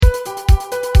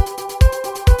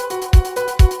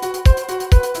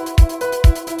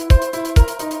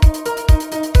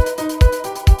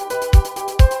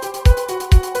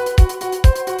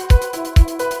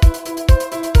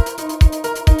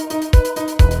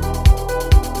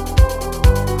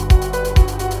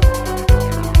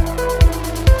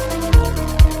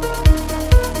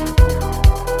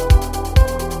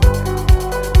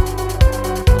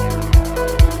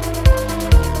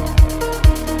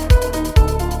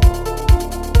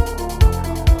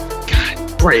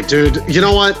Great, dude. You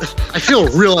know what? I feel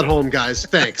real at home, guys.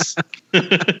 Thanks.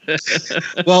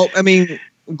 Well, I mean,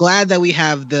 glad that we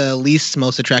have the least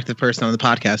most attractive person on the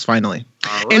podcast finally.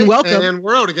 All right, and welcome. And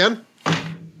we're out again.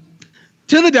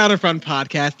 To the Down in Front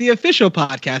Podcast, the official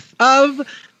podcast of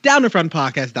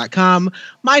downinfrontpodcast.com.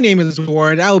 My name is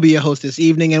Ward. I will be your host this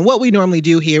evening. And what we normally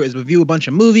do here is review a bunch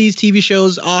of movies, TV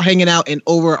shows, all hanging out and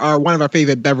over one of our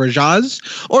favorite beverages,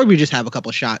 or we just have a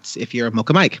couple shots if you're a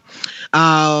Mocha Mike.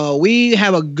 We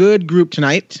have a good group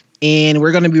tonight, and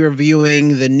we're going to be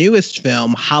reviewing the newest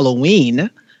film,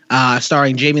 Halloween,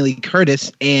 starring Jamie Lee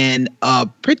Curtis and a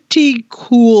pretty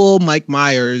cool Mike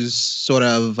Myers sort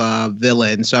of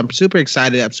villain. So I'm super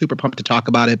excited. I'm super pumped to talk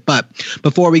about it. But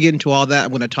before we get into all that, I'm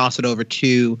going to toss it over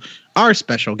to our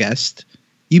special guest.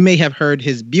 You may have heard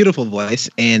his beautiful voice,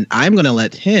 and I'm going to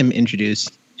let him introduce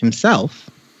himself.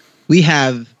 We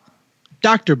have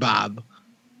Dr. Bob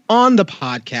on the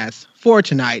podcast for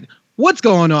tonight. What's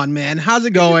going on, man? How's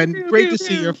it going? Great to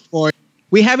see your voice.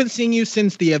 We haven't seen you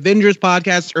since the Avengers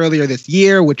podcast earlier this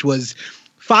year, which was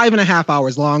 5.5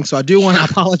 hours long. So I do want to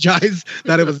apologize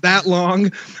that it was that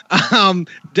long.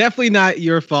 Definitely not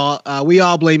your fault. We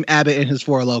all blame Abbott and his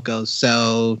Four Locos.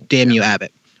 So damn you,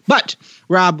 Abbott. But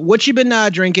Rob, what you been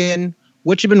drinking?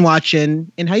 What you been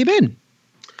watching? And how you been?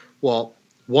 Well,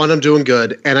 one, I'm doing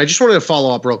good. And I just wanted to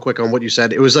follow up real quick on what you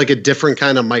said. It was like a different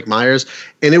kind of Mike Myers.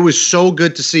 And it was so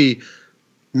good to see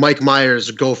Mike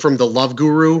Myers go from the love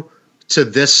guru to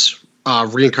this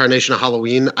reincarnation of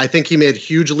Halloween. I think he made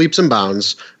huge leaps and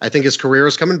bounds. I think his career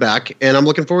is coming back, and I'm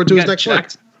looking forward to his next flick.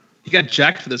 He got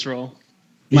jacked for this role.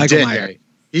 Michael Myers.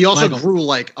 He also grew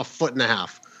like 1.5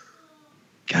 feet.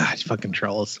 God, fucking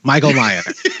trolls. Michael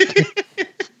Myers.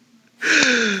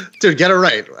 Dude, get it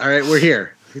right. All right, we're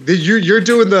here. You're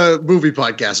doing the movie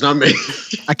podcast, not me.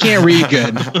 I can't read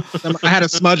good. I had a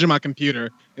smudge in my computer.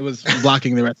 It was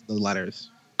blocking the rest of the letters.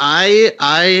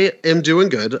 I am doing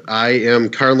good. I am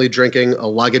currently drinking a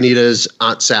Lagunitas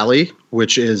Aunt Sally,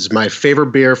 which is my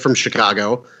favorite beer from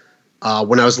Chicago.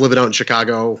 When I was living out in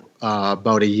Chicago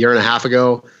about 1.5 years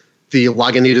ago, the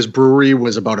Lagunitas Brewery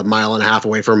was about 1.5 miles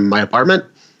away from my apartment.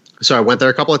 So I went there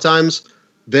a couple of times.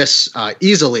 This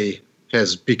easily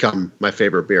has become my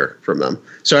favorite beer from them.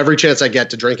 So every chance I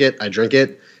get to drink it, I drink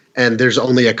it. And there's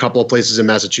only a couple of places in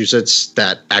Massachusetts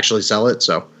that actually sell it.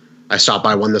 So I stopped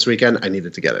by one this weekend. I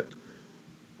needed to get it.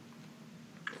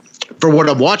 For what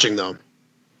I'm watching, though,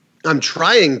 I'm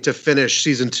trying to finish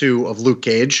season 2 of Luke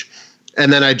Cage.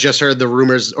 And then I just heard the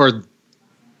rumors, or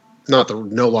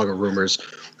no longer rumors,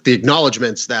 the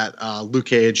acknowledgments that Luke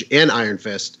Cage and Iron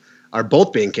Fist are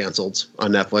both being canceled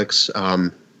on Netflix.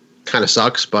 Kind of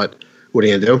sucks, but what are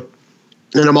you going to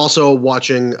do? And I'm also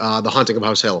watching The Haunting of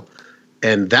House Hill.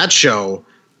 And that show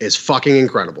is fucking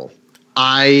incredible.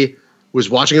 I was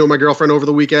watching it with my girlfriend over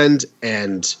the weekend,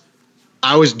 and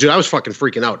I was fucking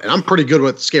freaking out. And I'm pretty good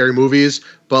with scary movies,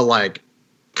 but like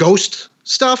ghost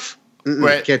stuff,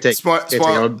 wait, can't take.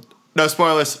 No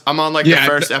spoilers. I'm on the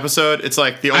first episode. It's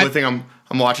like the only thing I'm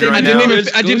watching right now.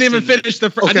 I didn't even finish the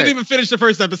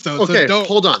first episode. Okay, so don't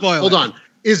hold on.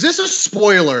 Is this a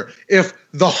spoiler if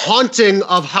The Haunting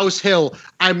of House Hill,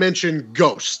 I mentioned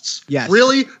ghosts? Yes.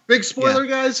 Really? Big spoiler,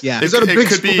 guys? Yeah. Is that a big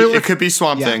spoiler? It could be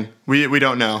Swamp Thing. We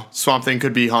don't know. Swamp Thing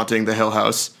could be haunting the Hill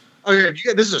House. Okay,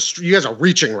 you guys are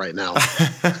reaching right now.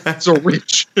 It's a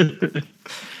reach.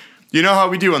 You know how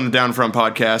we do on the Downfront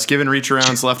podcast, giving reach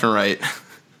arounds left and right.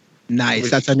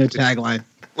 Nice. That's our new tagline.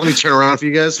 Let me turn around for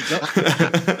you guys.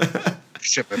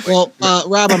 Well,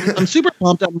 Rob, I'm super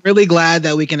pumped. I'm really glad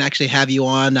that we can actually have you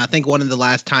on. I think one of the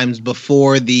last times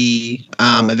before the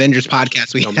Avengers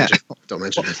podcast we had. Don't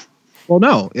mention it. Well,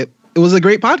 no, it was a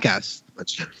great podcast.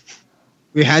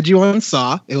 We had you on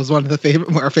Saw. It was one of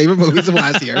our favorite movies of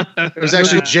last year. It was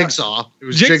actually Jigsaw. It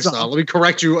was Jigsaw. Let me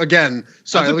correct you again.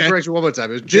 Sorry, let me correct you one more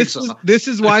time. It was Jigsaw. This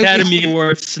is why Academy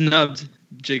Award snubbed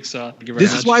Jigsaw.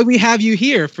 This is why we have you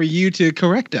here, for you to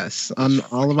correct us on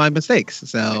all of my mistakes.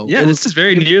 So yeah, this is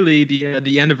very nearly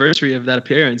the anniversary of that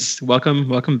appearance.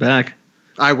 Welcome back.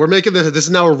 All right, we're making this is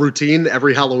now a routine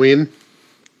every Halloween.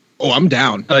 Oh, I'm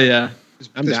down. Oh yeah,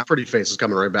 this pretty face is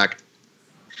coming right back.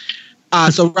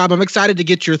 So Rob, I'm excited to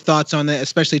get your thoughts on it,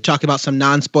 especially talk about some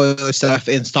non-spoiler stuff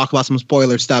and talk about some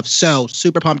spoiler stuff. So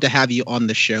super pumped to have you on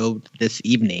the show this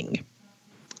evening.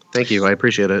 Thank you. I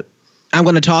appreciate it. I'm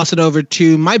going to toss it over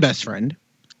to my best friend.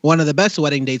 One of the best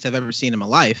wedding dates I've ever seen in my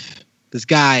life. This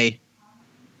guy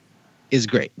is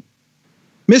great.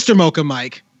 Mr. Mocha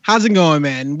Mike, how's it going,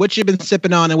 man? What you been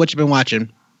sipping on and what you been watching?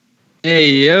 Hey,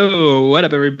 yo, what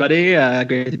up, everybody?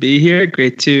 Great to be here.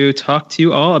 Great to talk to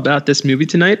you all about this movie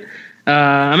tonight.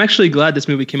 I'm actually glad this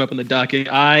movie came up on the docket.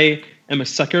 I am a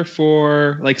sucker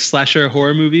for like slasher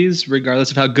horror movies,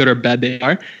 regardless of how good or bad they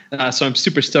are. So I'm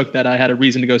super stoked that I had a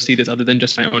reason to go see this other than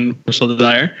just my own personal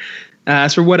desire.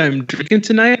 As for what I'm drinking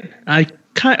tonight, I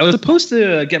was supposed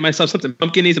to get myself something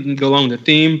pumpkin-y, something to go along with the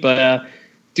theme, but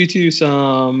due to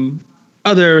some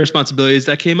other responsibilities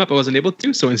that came up, I wasn't able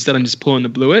to. So instead, I'm just pulling the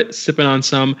Bluet, sipping on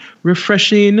some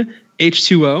refreshing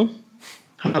H2O,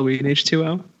 Halloween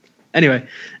H2O. Anyway,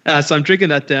 so I'm drinking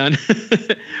that down,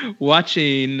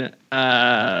 watching,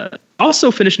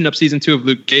 also finishing up season 2 of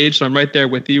Luke Cage. So I'm right there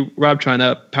with you, Rob, trying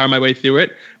to power my way through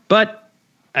it. But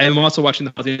I am also watching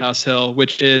The Haunting of House Hill,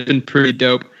 which has been pretty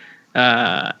dope.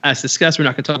 As discussed, we're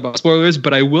not going to talk about spoilers,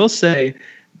 but I will say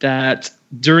that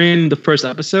during the first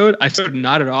episode, I sort of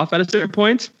nodded off at a certain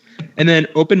point and then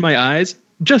opened my eyes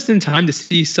just in time to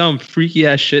see some freaky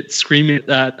ass shit screaming,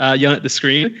 yelling at the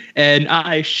screen. And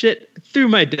I shit through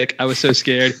my dick. I was so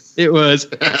scared.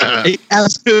 It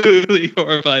absolutely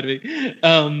horrified me.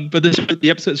 But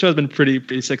the show has been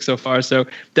pretty sick so far. So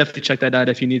definitely check that out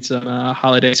if you need some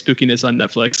holiday spookiness on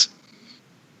Netflix.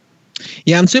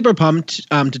 Yeah, I'm super pumped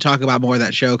to talk about more of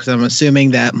that show because I'm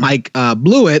assuming that Mike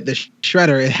Blewett, the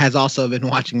Shredder, has also been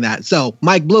watching that. So,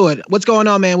 Mike Blewett, what's going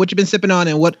on, man? What you been sipping on,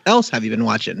 and what else have you been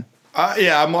watching?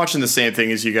 Yeah, I'm watching the same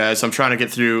thing as you guys. I'm trying to get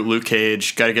through Luke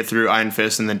Cage, got to get through Iron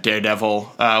Fist, and then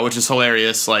Daredevil, which is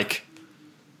hilarious. Like,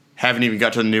 haven't even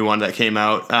got to the new one that came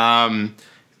out.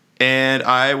 And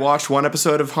I watched one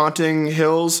episode of Haunting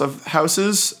Hills of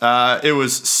Houses. It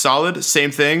was solid. Same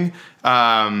thing.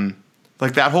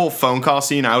 Like that whole phone call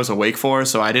scene I was awake for,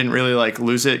 so I didn't really like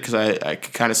lose it because I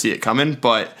could kind of see it coming,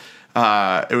 but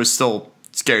it was still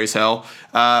scary as hell.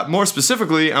 More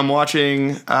specifically, I'm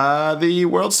watching the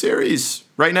World Series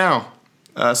right now.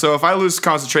 So if I lose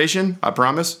concentration, I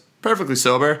promise, perfectly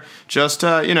sober, just,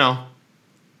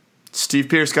 Steve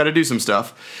Pearce got to do some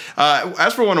stuff.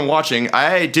 As for what I'm watching,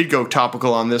 I did go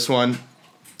topical on this one.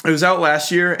 It was out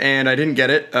last year, and I didn't get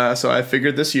it, so I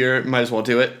figured this year might as well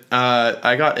do it.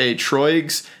 I got a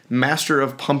Troig's Master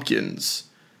of Pumpkins.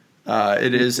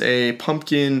 It is a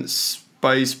pumpkin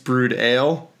spice brewed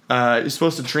ale. You're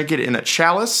supposed to drink it in a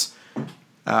chalice.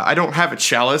 I don't have a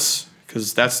chalice,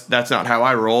 because that's not how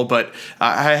I roll, but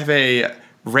I have a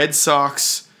Red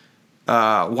Sox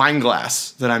wine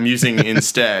glass that I'm using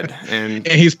instead, and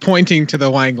he's pointing to the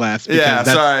wine glass. Yeah,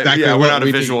 sorry. Exactly, we're not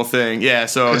a visual thing. Yeah,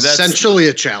 so that's essentially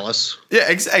a chalice. Yeah,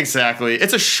 exactly.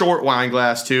 It's a short wine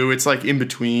glass too. It's like in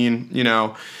between,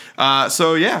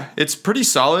 So yeah, it's pretty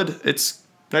solid. It's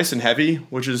nice and heavy,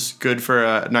 which is good for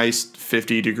a nice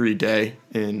 50-degree day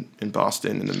in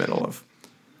Boston in the middle of,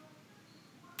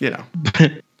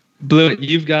 Blue,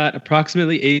 you've got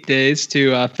approximately 8 days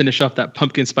to finish off that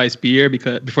pumpkin spice beer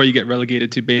before you get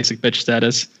relegated to basic bitch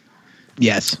status.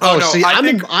 Yes. Oh no, see, I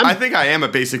think I am a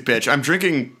basic bitch. I'm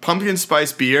drinking pumpkin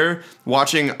spice beer,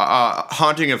 watching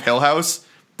Haunting of Hill House.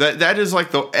 That is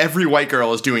like every white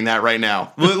girl is doing that right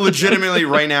now. Legitimately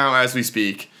right now as we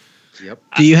speak. Yep.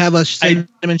 Do you have a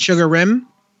cinnamon sugar rim?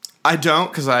 I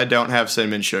don't, because I don't have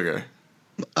cinnamon sugar.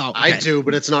 Oh, okay. I do,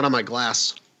 but it's not on my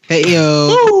glass. Hey,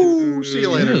 yo. Woo! See you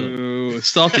later. Ooh,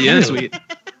 salty and sweet.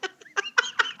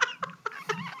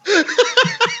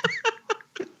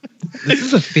 This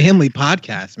is a family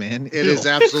podcast, man. It is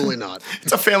absolutely not.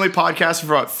 It's a family podcast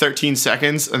for about 13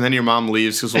 seconds, and then your mom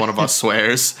leaves because one of us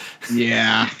swears.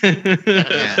 Yeah.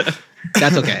 Yeah.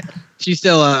 That's okay. She's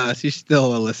still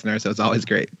a listener, so it's always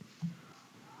great.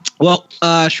 Well,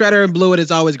 Shredder and Blewett,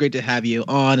 it's always great to have you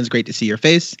on. It's great to see your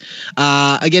face.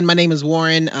 Again, my name is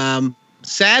Warren.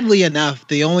 Sadly enough,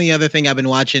 the only other thing I've been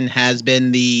watching has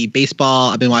been the baseball.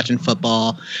 I've been watching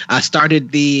football. I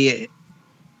started the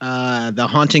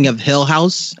Haunting of Hill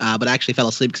House, but I actually fell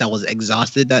asleep because I was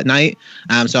exhausted that night.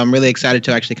 So I'm really excited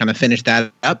to actually kind of finish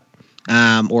that up,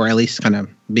 or at least kind of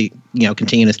be,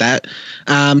 continue with that.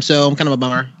 So I'm kind of a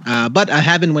bummer, but I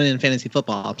have been winning fantasy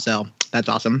football, so that's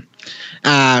awesome.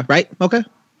 Right? Okay.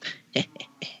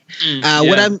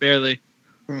 What I'm barely.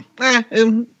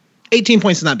 18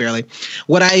 points is not barely.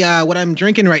 What I'm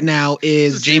drinking right now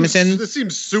is Jameson. This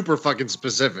seems super fucking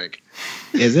specific.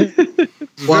 Is it?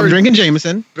 Well, I'm drinking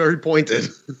Jameson. Very pointed.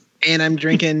 And I'm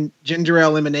drinking ginger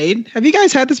ale lemonade. Have you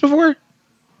guys had this before?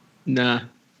 Nah.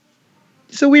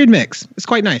 It's a weird mix. It's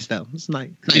quite nice though. It's nice.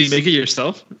 Did you make it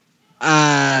yourself?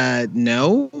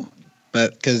 No,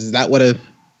 but because that would have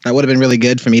been really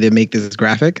good for me to make this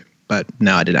graphic. But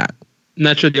no, I did not. I'm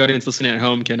not sure the audience listening at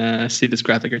home can see this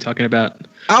graphic you're talking about.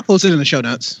 I'll post it in the show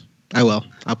notes. I will.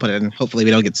 I'll put it in. Hopefully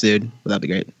we don't get sued. That'd be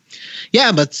great.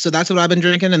 Yeah, but so that's what I've been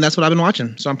drinking and that's what I've been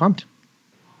watching. So I'm pumped.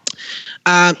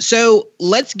 So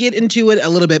let's get into it a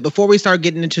little bit. Before we start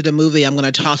getting into the movie, I'm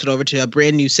going to toss it over to a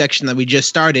brand new section that we just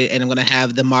started, and I'm going to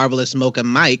have the marvelous Mocha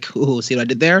Mike, who see what I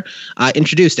did there,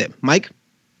 introduced it. Mike?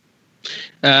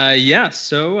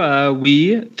 So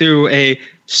we, through a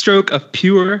stroke of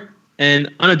pure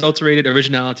and unadulterated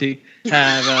originality,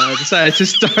 have decided to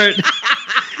start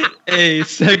a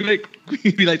segment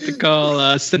we like to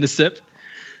call Send a Sip.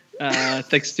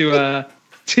 Thanks to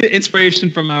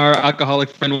inspiration from our alcoholic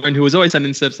friend Warren, who was always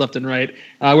sending sips left and right,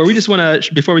 where we just want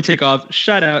to, before we take off,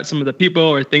 shout out some of the people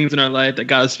or things in our life that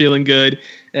got us feeling good,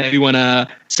 and we want to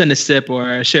send a sip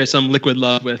or share some liquid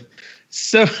love with.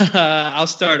 So I'll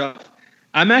start off.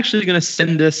 I'm actually going to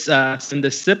send this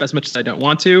sip, as much as I don't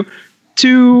want to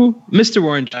Mr.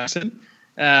 Warren Jackson.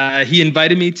 He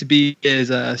invited me to be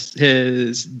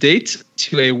his date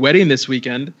to a wedding this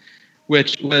weekend,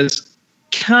 which was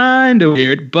kind of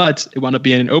weird, but it wound up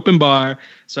being an open bar,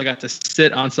 so I got to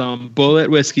sit on some Bullet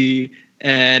whiskey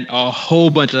and a whole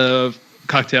bunch of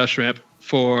cocktail shrimp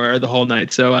for the whole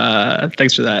night. So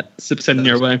thanks for that. Sip sending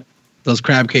your way. Those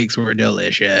crab cakes were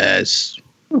delicious.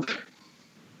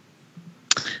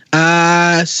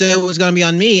 So it was going to be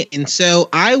on me, and so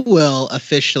I will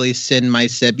officially send my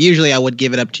sip. Usually I would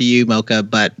give it up to you, Mocha,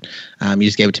 but you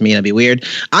just gave it to me, and it'd be weird.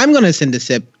 I'm going to send a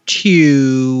sip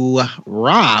to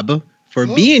Rob for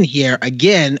being here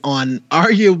again on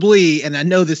arguably, and I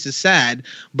know this is sad,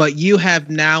 but you have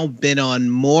now been on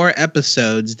more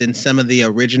episodes than some of the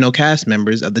original cast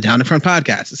members of the Down in Front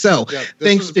podcast. So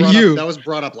thanks to you. That was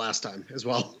brought up last time as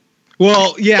well.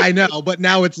 Well, yeah, I know, but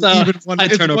now it's even one.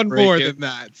 It's one more than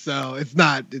that. So it's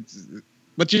not.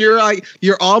 But you're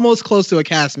almost close to a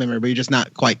cast member, but you're just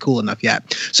not quite cool enough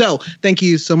yet. So thank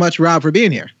you so much, Rob, for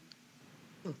being here.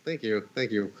 Oh, thank you.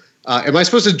 Am I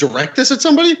supposed to direct this at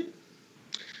somebody?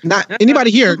 Not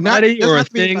anybody here. Not a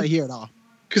thing. Anybody here at all.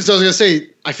 Because I was gonna say,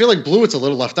 I feel like Blewit's a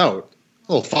little left out.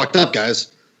 A little fucked up,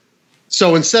 guys.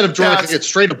 So instead of directing it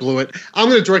straight at Blewit, I'm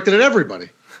gonna direct it at everybody.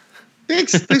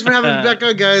 Thanks for having me back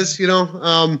on, guys.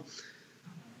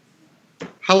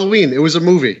 Halloween, it was a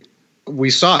movie. We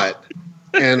saw it,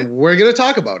 and we're going to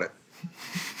talk about it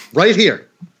right here,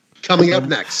 coming up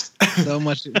next. So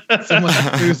much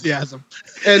enthusiasm.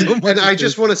 And I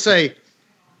just want to say,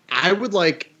 I would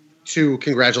like to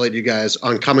congratulate you guys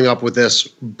on coming up with this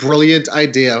brilliant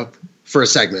idea for a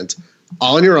segment,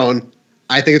 all on your own.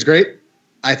 I think it's great.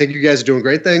 I think you guys are doing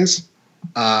great things.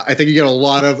 I think you get a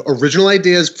lot of original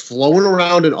ideas flowing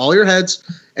around in all your heads,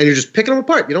 and you're just picking them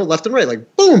apart, left and right.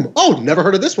 Like, boom! Oh, never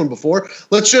heard of this one before.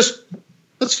 Let's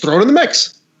throw it in the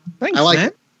mix. Thanks, I like man.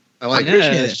 it. I like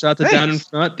it. Shout out to Down in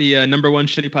Front, the #1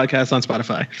 shitty podcast on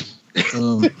Spotify.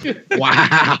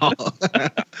 Wow.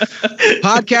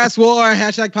 Podcast war.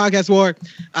 #podcast war.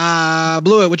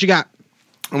 Blewit, what you got?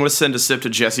 I'm going to send a sip to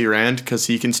Jesse Rand because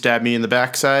he can stab me in the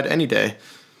backside any day.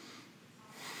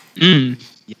 Yikes.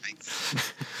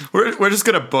 We're just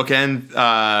going to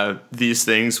bookend these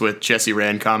things with Jesse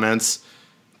Rand comments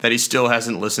that he still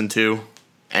hasn't listened to,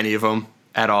 any of them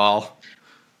at all.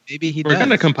 Maybe We're going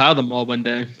to compile them all one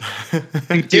day.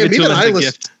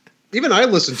 Even I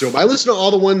listen to them. I listen to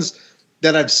all the ones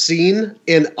that I've seen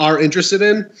and are interested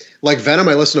in. Like Venom,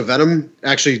 I listened to Venom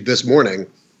actually this morning.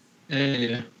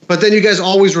 Yeah. But then you guys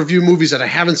always review movies that I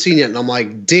haven't seen yet, and I'm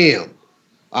like, damn.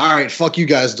 All right, fuck you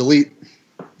guys, delete.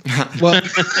 Well,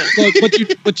 but you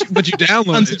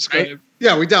downloaded it, right?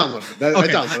 Yeah, we downloaded it. I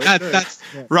downloaded it. That's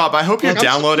Rob, I hope you're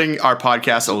downloading our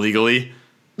podcast illegally.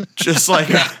 Just like...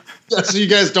 so you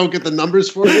guys don't get the numbers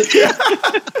for it?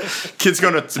 Kid's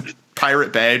going to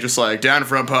Pirate Bay, just like, Down in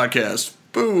Front podcast.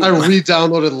 Boom. I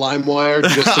re-downloaded LimeWire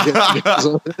just to get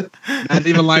not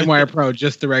even LimeWire Pro,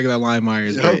 just the regular LimeWire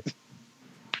is great.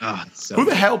 Oh, who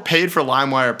the hell paid for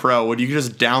LimeWire Pro? Would you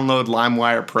just download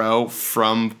LimeWire Pro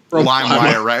from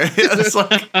LimeWire, right? It's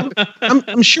like,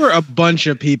 I'm sure a bunch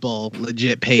of people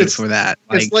legit paid for that.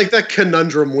 It's like that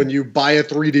conundrum when you buy a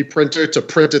 3D printer to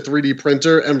print a 3D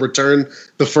printer and return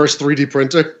the first 3D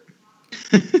printer.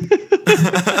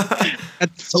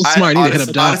 That's so smart.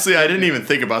 Honestly, I didn't even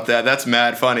think about that. That's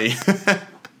mad funny.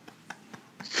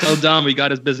 Tell Dom we got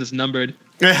his business numbered.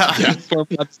 Yeah. 4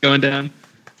 months going down.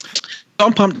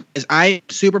 I'm pumped. I'm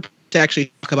super pumped to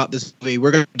actually talk about this movie.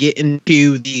 We're going to get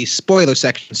into the spoiler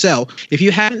section. So if you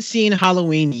haven't seen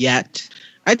Halloween yet,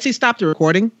 I'd say stop the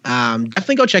recording.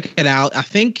 Definitely go check it out. I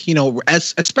think,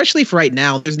 especially for right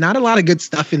now, there's not a lot of good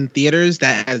stuff in theaters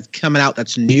that has come out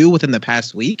that's new within the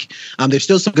past week. There's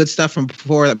still some good stuff from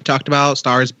before that we talked about.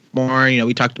 Stars Born,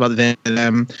 we talked about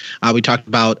Venom. We talked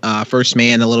about First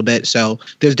Man a little bit. So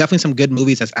there's definitely some good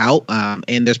movies that's out.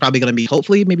 And there's probably going to be,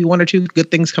 hopefully, maybe one or two good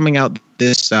things coming out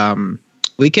this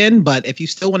weekend. But if you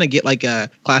still want to get like a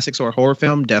classics or a horror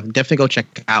film, definitely go check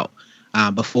it out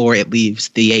before it leaves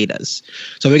theaters.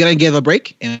 So we're going to give a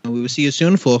break, and we will see you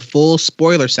soon for a full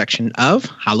spoiler section of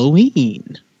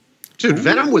Halloween. Dude,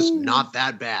 Venom was not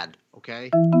that bad,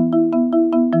 okay?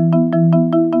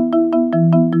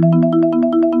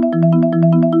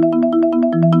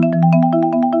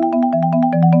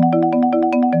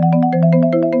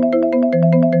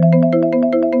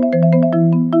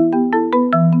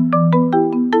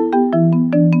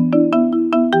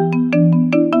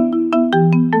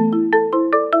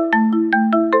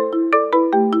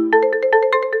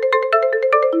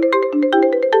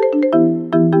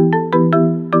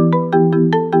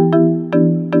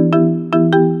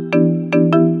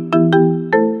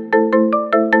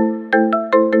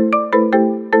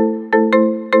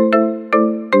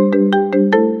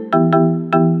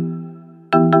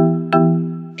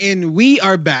 And we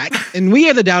are back, and we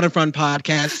are the Down in Front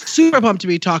podcast. Super pumped to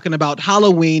be talking about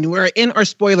Halloween. We're in our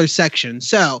spoiler section.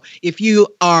 So if you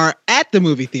are at the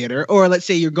movie theater, or let's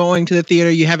say you're going to the theater,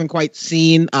 you haven't quite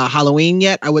seen Halloween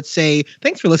yet, I would say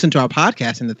thanks for listening to our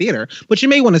podcast in the theater. But you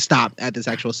may want to stop at this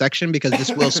actual section because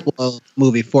this will spoil the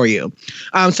movie for you.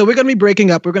 So we're going to be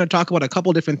breaking up. We're going to talk about a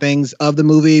couple different things of the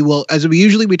movie. Well, as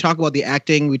we talk about the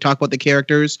acting, we talk about the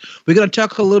characters. We're going to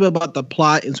talk a little bit about the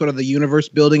plot and sort of the universe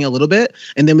building a little bit,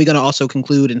 and then we're going to also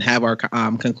conclude and have our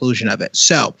conclusion of it.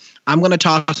 So I'm going to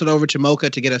toss it over to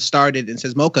Mocha to get us started. And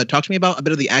says, Mocha, talk to me about a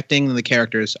bit of the acting and the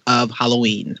characters of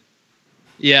Halloween.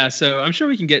 Yeah, so I'm sure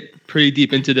we can get pretty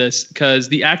deep into this because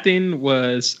the acting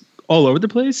was all over the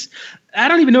place. I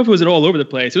don't even know if it was all over the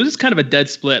place. It was just kind of a dead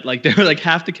split. Like they were like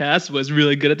half the cast was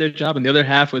really good at their job and the other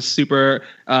half was super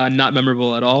not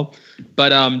memorable at all.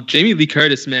 But Jamie Lee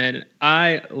Curtis, man,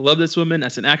 I love this woman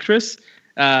as an actress.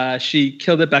 She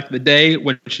killed it back in the day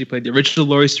when she played the original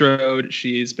Laurie Strode.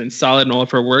 She's been solid in all of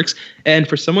her works. And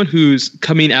for someone who's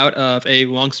coming out of a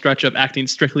long stretch of acting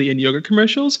strictly in yogurt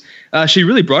commercials, she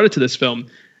really brought it to this film.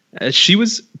 She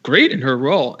was great in her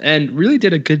role and really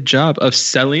did a good job of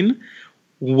selling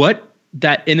what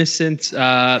that innocent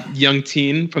young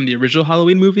teen from the original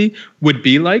Halloween movie would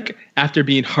be like after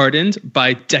being hardened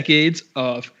by decades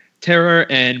of terror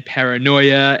and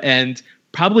paranoia and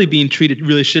probably being treated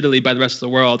really shittily by the rest of the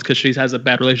world because she has a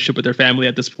bad relationship with her family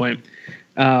at this point.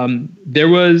 There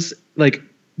was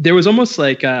almost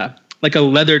like a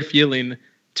leathered feeling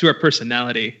to her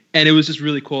personality, and it was just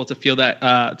really cool to feel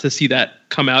that to see that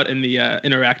come out in the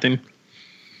interacting.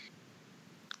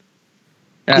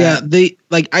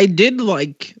 I did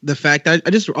like the fact that I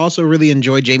just also really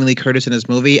enjoyed Jamie Lee Curtis in this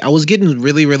movie. I was getting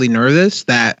really, really nervous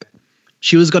that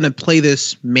she was going to play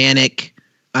this manic,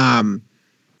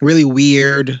 really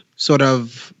weird sort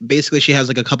of, basically she has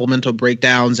like a couple mental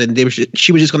breakdowns and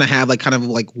she was just going to have like kind of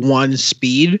like one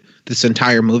speed this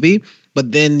entire movie.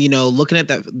 But then, you know, looking at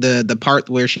the part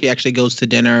where she actually goes to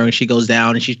dinner and she goes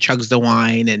down and she chugs the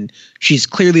wine and she's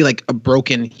clearly like a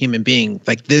broken human being.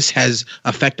 Like this has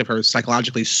affected her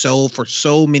psychologically for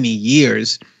so many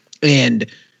years. And,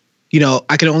 you know,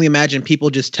 I can only imagine people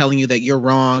just telling you that you're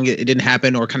wrong, it didn't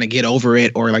happen, or kind of get over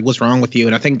it, or like what's wrong with you.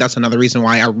 And I think that's another reason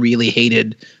why I really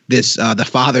hated this the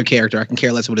father character. I can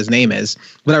care less what his name is,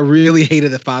 but I really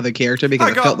hated the father character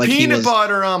because I felt like he was peanut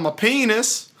butter on my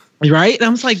penis. Right? And I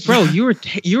was like, bro, you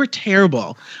were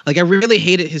terrible. Like, I really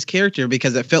hated his character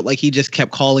because it felt like he just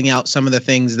kept calling out some of the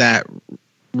things that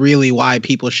really why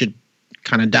people should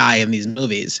kind of die in these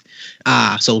movies.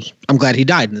 So I'm glad he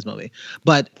died in this movie.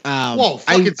 But whoa,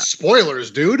 fucking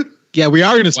spoilers, dude. Yeah, we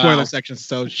are in a spoiler section,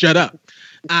 so shut up.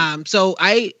 So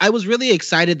I was really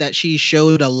excited that she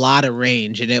showed a lot of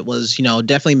range, and it was, you know,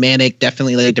 definitely manic,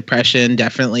 definitely like depression,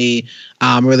 definitely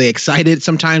really excited.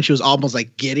 Sometimes she was almost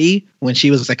like giddy when she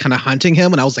was like kind of hunting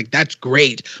him, and I was like, that's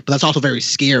great, but that's also very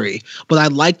scary. But I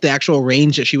liked the actual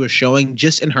range that she was showing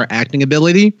just in her acting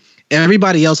ability.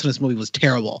 Everybody else in this movie was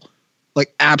terrible,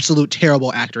 like absolute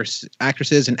terrible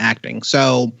actresses and acting.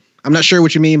 So I'm not sure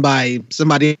what you mean by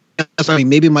somebody else. I mean,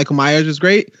 maybe Michael Myers was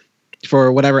great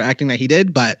for whatever acting that he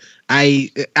did, but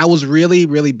I was really,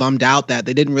 really bummed out that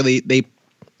they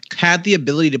had the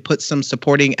ability to put some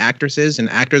supporting actresses and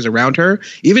actors around her.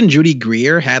 Even Judy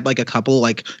Greer had like a couple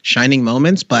like shining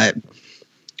moments, but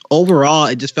overall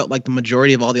it just felt like the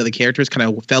majority of all the other characters kind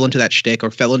of fell into that shtick or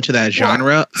fell into that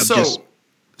genre of just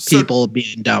people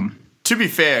being dumb. To be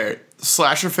fair,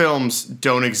 slasher films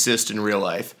don't exist in real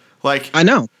life. Like, I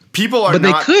know people are, but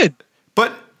not, they could.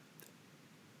 But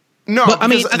no, but, I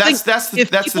mean, that's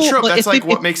the trope. That's like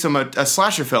what makes them a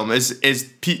slasher film is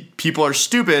people are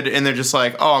stupid and they're just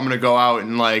like, oh, I'm gonna go out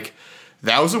and like,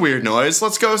 that was a weird noise.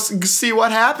 Let's go see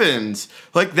what happens.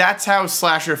 Like, that's how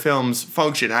slasher films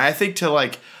function. And I think to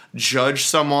like judge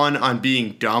someone on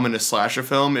being dumb in a slasher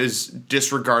film is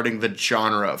disregarding the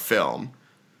genre of film.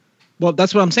 Well,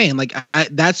 that's what I'm saying. Like,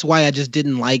 that's why I just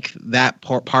didn't like that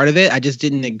part of it. I just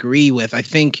didn't agree with. I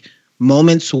think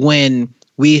moments when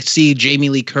we see Jamie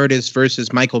Lee Curtis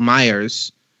versus Michael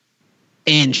Myers,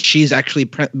 and she's actually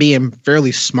being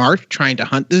fairly smart trying to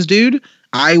hunt this dude,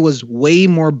 I was way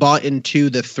more bought into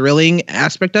the thrilling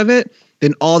aspect of it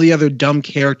than all the other dumb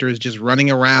characters just running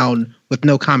around with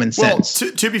no common sense.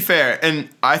 Well, to be fair, and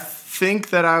I think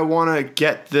that I want to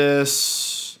get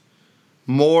this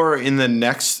more in the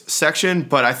next section,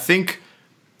 but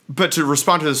to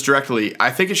respond to this directly, I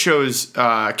think it shows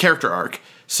character arc.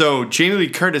 So Jamie Lee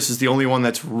Curtis is the only one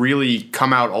that's really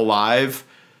come out alive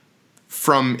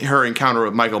from her encounter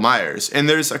with Michael Myers. And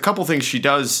there's a couple things she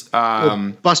does.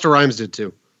 Busta Rhymes did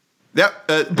too. Yeah,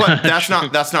 but that's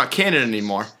not canon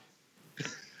anymore.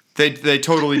 They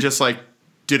totally just like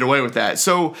did away with that.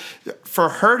 So for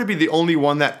her to be the only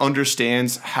one that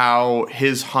understands how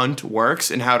his hunt works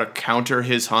and how to counter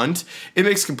his hunt, it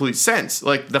makes complete sense.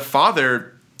 Like the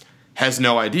father has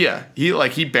no idea.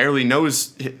 He barely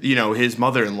knows, his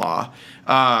mother-in-law.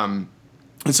 And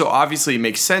so obviously it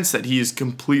makes sense that he is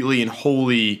completely and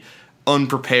wholly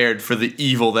unprepared for the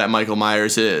evil that Michael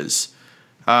Myers is.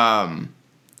 I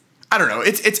don't know.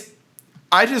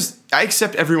 I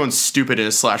accept everyone's stupid in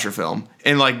a slasher film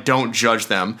and like don't judge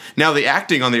them. Now the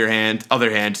acting on the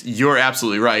other hand, you're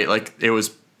absolutely right. Like it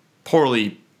was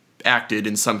poorly acted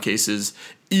in some cases,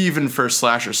 even for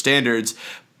slasher standards.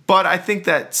 But I think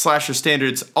that slasher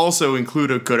standards also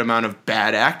include a good amount of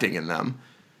bad acting in them.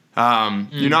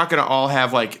 You're not going to all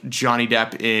have like Johnny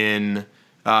Depp in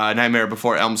Nightmare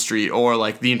Before Elm Street or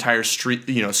like the entire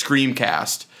Scream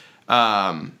cast.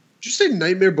 Did you say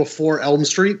Nightmare Before Elm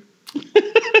Street?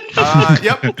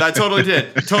 Yep, I totally did.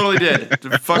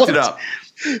 Fucked it up.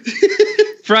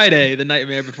 Friday, The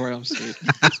Nightmare Before Elm Street.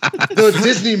 The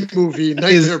Disney movie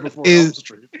Nightmare Before Elm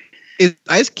Street. Is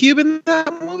Ice Cube in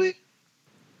that movie?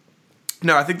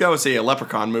 No, I think that was a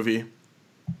Leprechaun movie.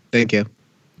 Thank you.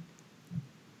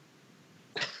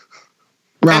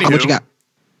 Rob, what you got?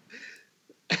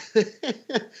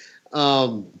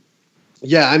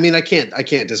 Yeah, I mean, I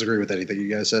can't disagree with anything you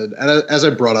guys said. And as I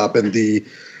brought up in the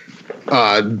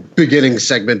beginning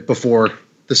segment before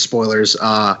the spoilers,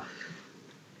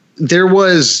 there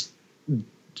was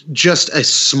just a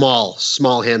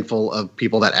small handful of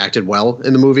people that acted well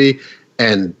in the movie,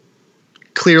 and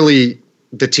clearly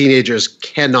the teenagers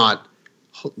cannot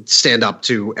stand up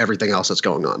to everything else that's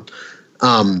going on.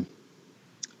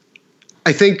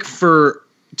 I think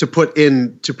to put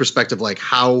into perspective, like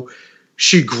how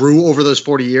she grew over those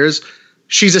 40 years,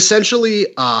 she's essentially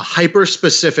a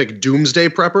hyper-specific doomsday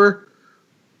prepper.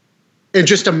 And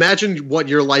just imagine what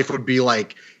your life would be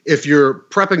like if you're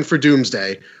prepping for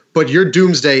doomsday, but your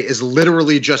doomsday is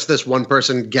literally just this one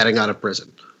person getting out of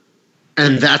prison.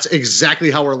 And that's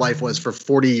exactly how her life was for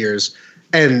 40 years.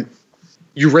 And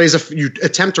you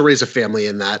attempt to raise a family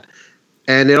in that,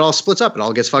 and it all splits up. It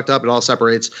all gets fucked up. It all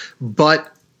separates.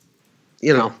 But,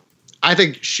 I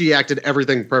think she acted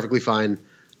everything perfectly fine.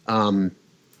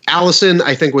 Allison,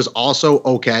 I think, was also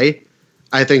okay.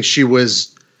 I think she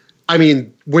was,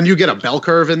 when you get a bell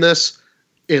curve in this,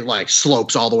 it like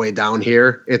slopes all the way down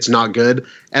here. It's not good.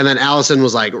 And then Allison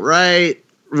was like right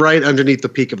underneath the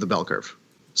peak of the bell curve.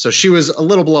 So she was a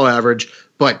little below average,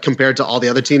 but compared to all the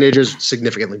other teenagers,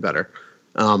 significantly better.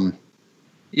 Shout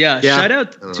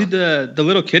out to the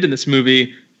little kid in this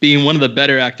movie being one of the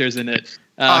better actors in it.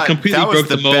 Completely broke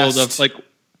the mold of like.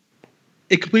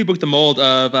 It completely broke the mold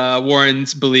of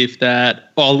Warren's belief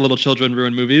that all little children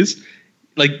ruin movies.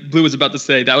 Like Blue was about to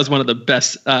say, that was one of the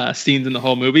best scenes in the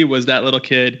whole movie. Was that little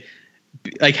kid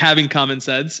like having common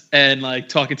sense and like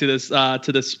talking to this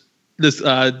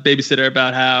babysitter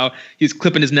about how he's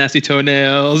clipping his nasty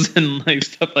toenails and like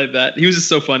stuff like that. He was just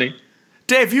so funny.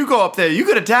 Dave, you go up there, you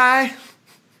gonna die.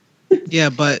 Yeah,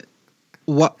 but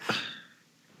what?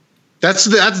 That's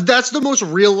the most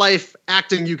real life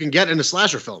acting you can get in a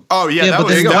slasher film. Oh yeah, that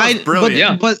was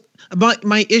brilliant. But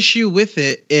my issue with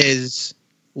it is,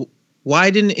 why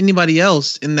didn't anybody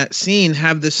else in that scene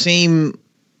have the same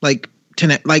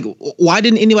why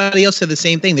didn't anybody else say the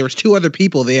same thing? There was two other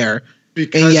people there,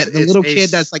 because and yet the little kid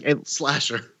that's like a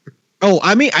slasher. Oh,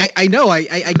 I mean, I know,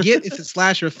 I get it's a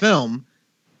slasher film.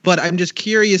 But I'm just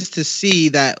curious to see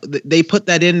that they put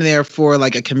that in there for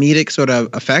like a comedic sort of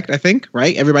effect, I think,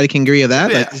 right? Everybody can agree with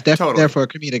that. Yeah, like, it's definitely there for a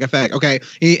comedic effect. Okay.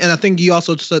 And I think you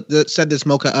also said this,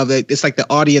 Mocha, of it. It's like the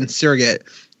audience surrogate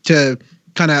to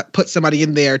kind of put somebody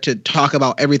in there to talk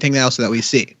about everything else that we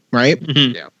see, right?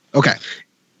 Mm-hmm. Yeah. Okay.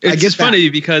 It's that. funny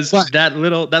because But- that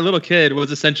little kid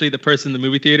was essentially the person in the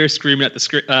movie theater screaming at the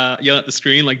screen, yelling at the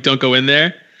screen, like, "Don't go in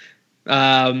there."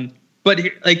 But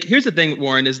here's the thing,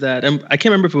 Warren, is that I can't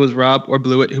remember if it was Rob or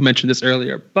Blewett who mentioned this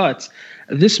earlier, but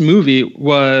this movie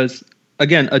was,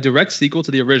 again, a direct sequel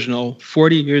to the original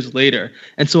 40 years later.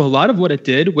 And so a lot of what it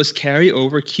did was carry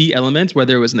over key elements,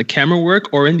 whether it was in the camera work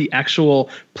or in the actual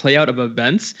play out of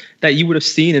events that you would have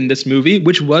seen in this movie,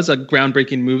 which was a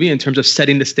groundbreaking movie in terms of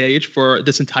setting the stage for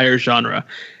this entire genre.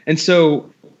 And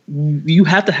so you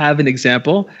have to have an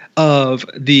example of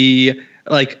the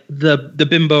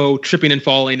bimbo tripping and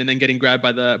falling and then getting grabbed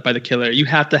by the killer. You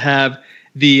have to have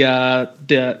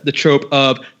the trope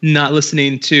of not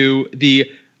listening to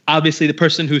obviously the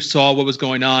person who saw what was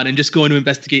going on and just going to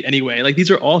investigate anyway. Like,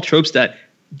 these are all tropes that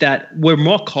were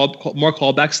more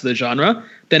callbacks to the genre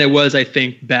than it was, I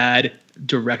think, bad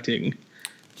directing.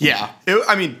 Yeah.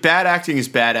 Bad acting is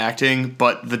bad acting,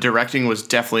 but the directing was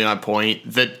definitely on point.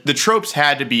 The tropes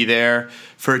had to be there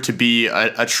for it to be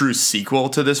a true sequel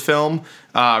to this film,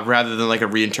 rather than like a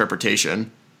reinterpretation.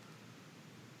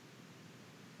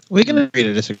 We can agree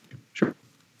to disagree. Sure.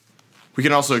 We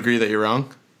can also agree that you're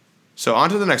wrong. So on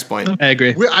to the next point. I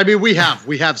agree. We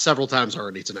have several times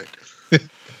already tonight.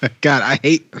 God, I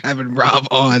hate having Rob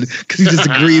on because he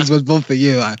disagrees with both of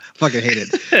you. I fucking hate it.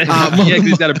 Yeah, because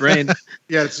he's got a brain.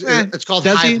 Yeah, it's called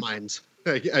Does he? hive minds,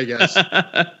 I guess.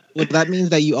 Well, that means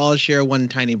that you all share one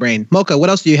tiny brain. Mocha, what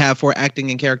else do you have for acting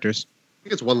and characters? I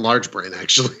think it's one large brain,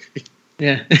 actually.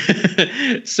 Yeah.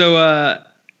 So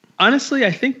honestly,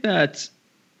 I think that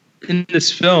in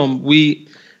this film,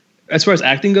 as far as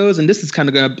acting goes, and this is kind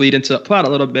of going to bleed into plot a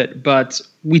little bit, but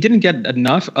we didn't get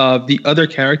enough of the other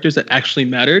characters that actually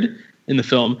mattered in the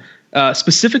film.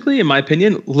 Specifically, in my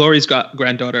opinion, Laurie's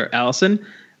granddaughter, Allison.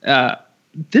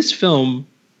 This film,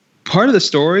 part of the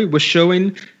story was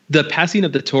showing the passing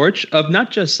of the torch of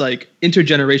not just like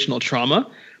intergenerational trauma,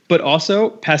 but also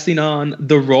passing on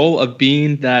the role of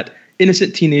being that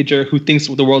innocent teenager who thinks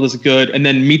the world is good and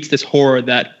then meets this horror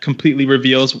that completely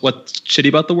reveals what's shitty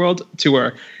about the world to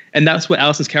her. And that's what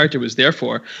Allison's character was there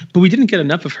for. But we didn't get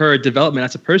enough of her development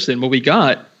as a person. What we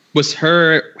got was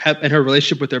her and her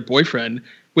relationship with her boyfriend,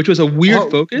 which was a weird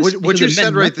focus. What you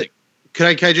said right there. Can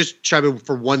I just chime in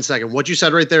for 1 second? What you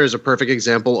said right there is a perfect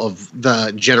example of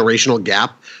the generational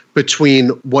gap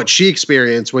between what she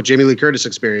experienced, what Jamie Lee Curtis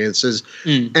experiences,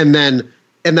 and then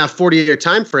in that 40-year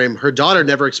time frame, her daughter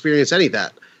never experienced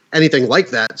anything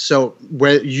like that. So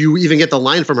where you even get the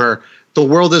line from her, "The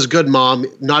world is good, Mom.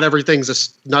 Not everything's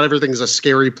a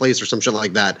scary place," or some shit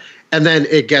like that. And then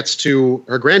it gets to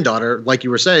her granddaughter, like you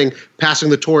were saying, passing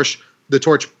the torch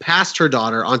past her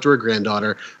daughter onto her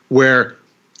granddaughter, where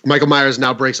Michael Myers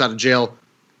now breaks out of jail.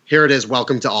 Here it is.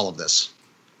 Welcome to all of this.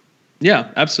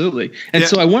 Yeah, absolutely. And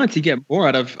so I wanted to get more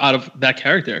out of that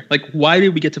character. Like, why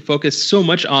did we get to focus so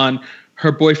much on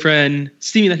her boyfriend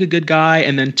seeming like a good guy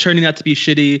and then turning out to be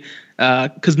shitty?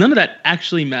 Because none of that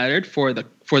actually mattered for the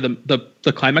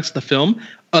climax of the film,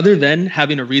 other than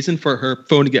having a reason for her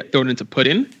phone to get thrown into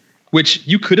pudding, which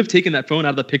you could have taken that phone out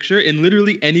of the picture in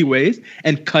literally any ways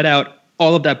and cut out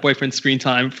all of that boyfriend screen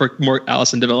time for more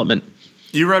Allison development.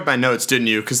 You read my notes, didn't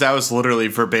you? Because that was literally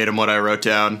verbatim what I wrote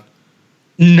down.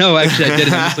 No, actually, I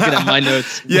didn't. I'm just looking at my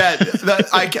notes. Yeah.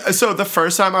 So the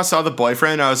first time I saw the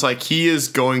boyfriend, I was like, he is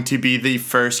going to be the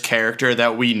first character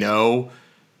that we know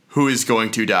who is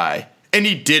going to die. And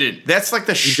he didn't. That's like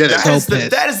that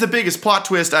is the biggest plot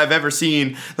twist I've ever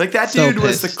seen. Like, that dude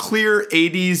was the clear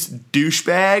 80s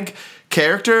douchebag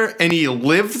character, and he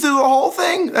lived through the whole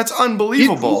thing? That's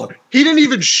unbelievable. He didn't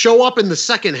even show up in the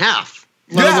second half.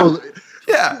 Yeah.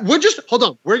 Hold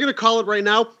on. We're going to call it right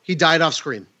now. He died off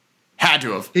screen. Had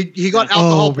to have. He got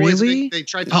alcohol poisoning. Really? They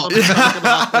tried to pump him back in the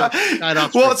hospital. Died off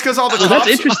screen. Well, it's because all the cops. That's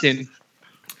interesting.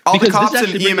 All the Because cops this and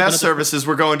actually brings EMS up services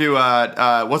were going to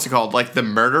what's it called? Like the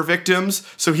murder victims.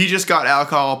 So he just got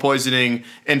alcohol poisoning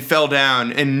and fell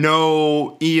down, and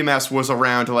no EMS was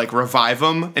around to like revive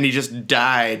him, and he just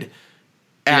died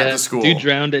at the school. Dude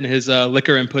drowned in his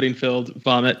liquor and pudding filled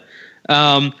vomit.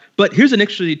 But here's an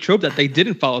actually trope that they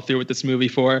didn't follow through with this movie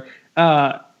for.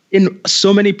 In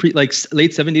so many late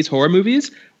 70s horror movies,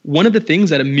 one of the things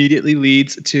that immediately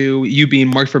leads to you being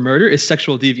marked for murder is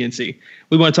sexual deviancy.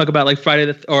 We want to talk about like Friday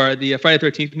the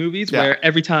 13th movies, where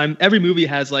every movie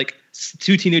has like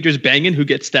two teenagers banging who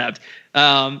get stabbed.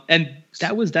 And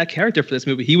that was that character for this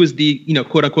movie. He was the,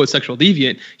 quote unquote sexual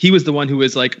deviant. He was the one who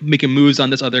was like making moves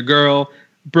on this other girl,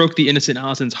 broke the innocent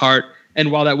Allison's heart. And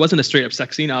while that wasn't a straight up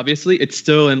sex scene, obviously, it's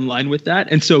still in line with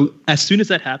that. And so as soon as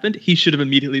that happened, he should have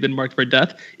immediately been marked for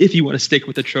death if you want to stick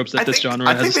with the tropes that this genre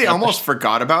has. I think they almost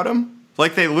forgot about him.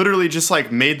 Like, they literally just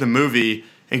like made the movie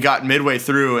and got midway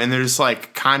through, and they're just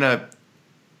like kind of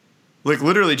like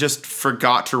literally just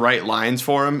forgot to write lines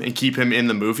for him and keep him in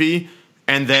the movie.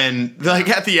 And then like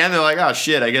at the end, they're like, oh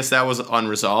shit, I guess that was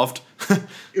unresolved.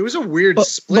 It was a weird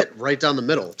split right down the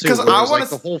middle too. Because I want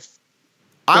the whole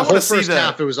to see first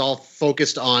half. It was all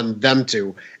focused on them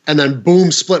two, and then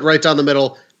boom, split right down the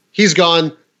middle. He's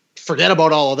gone. Forget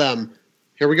about all of them.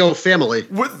 Here we go, family.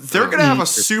 They're gonna have a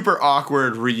super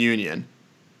awkward reunion.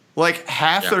 Like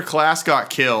half their class got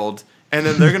killed, and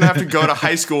then they're gonna have to go to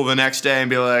high school the next day and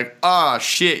be like, "Oh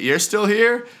shit, you're still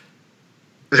here."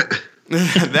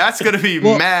 That's gonna be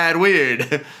mad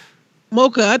weird.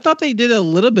 Mocha, I thought they did a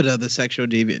little bit of the sexual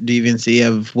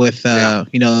deviancy with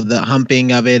the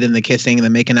humping of it and the kissing and the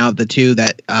making out of the two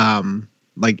that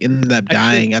like ended up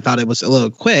dying. I thought it was a little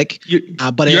quick,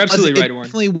 but you're absolutely right,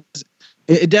 Warren.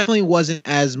 It definitely wasn't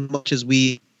as much as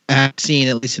we have seen,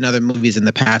 at least in other movies in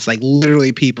the past. Like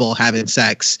literally people having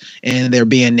sex and they're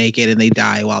being naked and they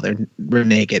die while they're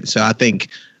naked. So I think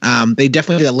they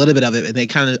definitely did a little bit of it, and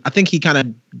I think he kind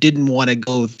of didn't want to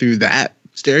go through that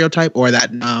stereotype, or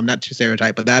that not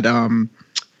stereotype, but that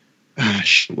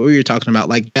what were you talking about?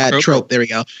 Like that trope. There we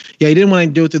go. Yeah, he didn't want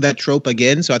to do it through that trope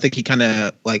again, so I think he kind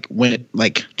of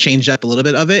changed up a little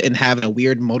bit of it and having a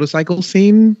weird motorcycle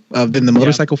scene of then the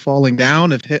motorcycle falling down.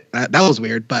 That was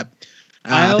weird, but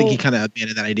I think he kind of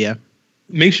abandoned that idea.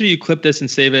 Make sure you clip this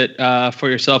and save it for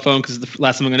your cell phone, because the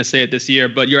last time I'm going to say it this year.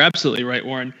 But you're absolutely right,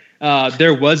 Warren.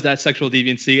 There was that sexual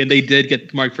deviancy, and they did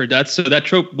get marked for death, so that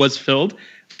trope was fulfilled.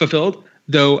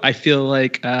 Though I feel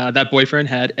like that boyfriend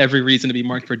had every reason to be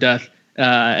marked for death,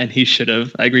 and he should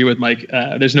have. I agree with Mike.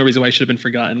 There's no reason why he should have been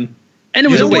forgotten. And it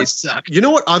was always sucked. You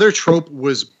know what other trope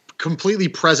was completely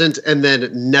present and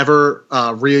then never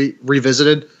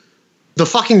revisited? The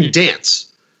fucking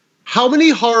dance. How many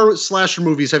horror slasher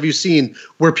movies have you seen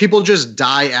where people just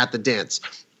die at the dance?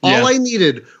 All I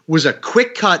needed was a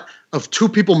quick cut of two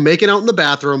people making out in the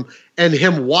bathroom and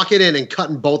him walking in and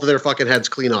cutting both of their fucking heads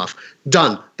clean off.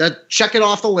 Done. Check it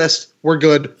off the list. We're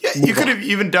good. Yeah, you could have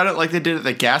even done it like they did at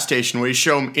the gas station, where you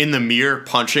show him in the mirror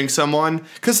punching someone.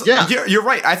 Because you're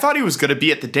right. I thought he was going to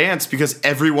be at the dance because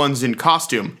everyone's in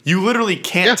costume. You literally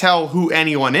can't tell who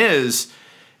anyone is.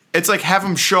 It's like have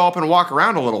him show up and walk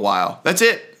around a little while. That's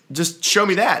it. Just show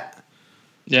me that.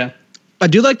 Yeah. I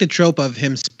do like the trope of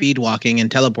him speed walking and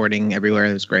teleporting everywhere.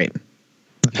 It was great.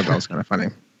 I thought that was kind of funny.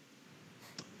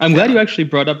 I'm glad you actually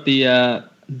brought up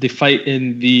the fight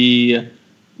in the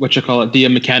the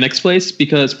mechanics place,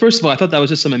 because first of all, I thought that was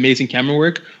just some amazing camera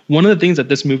work. One of the things that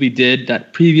this movie did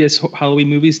that previous Halloween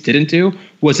movies didn't do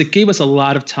was it gave us a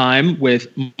lot of time with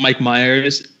Mike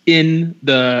Myers in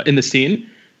the scene.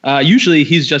 Usually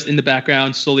he's just in the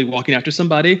background slowly walking after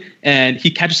somebody, and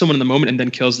he catches someone in the moment and then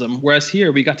kills them. Whereas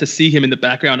here we got to see him in the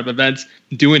background of events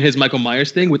doing his Michael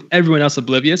Myers thing with everyone else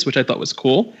oblivious, which I thought was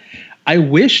cool. I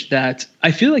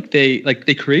feel like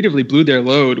they creatively blew their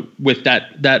load with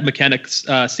that mechanics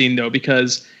scene though,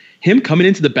 because him coming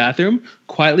into the bathroom,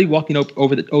 quietly walking up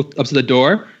to the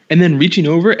door, and then reaching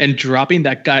over and dropping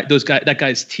that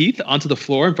guy's teeth onto the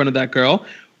floor in front of that girl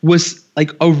was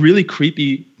like a really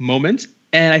creepy moment.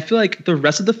 And I feel like the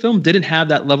rest of the film didn't have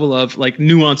that level of like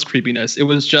nuanced creepiness. It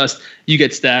was just you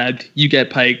get stabbed, you get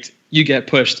piked, you get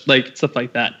pushed, like stuff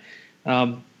like that.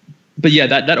 But yeah,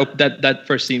 that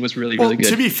first scene was really good.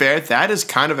 To be fair, that is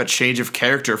kind of a change of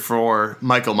character for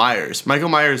Michael Myers. Michael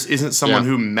Myers isn't someone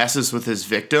who messes with his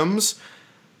victims.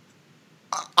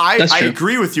 I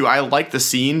agree with you. I like the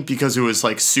scene because it was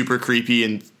like super creepy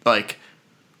and like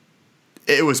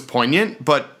it was poignant,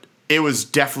 but it was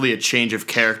definitely a change of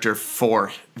character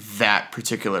for that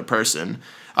particular person.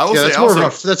 I will say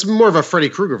that's more of a Freddy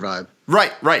Krueger vibe.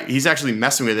 Right. He's actually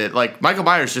messing with it. Like Michael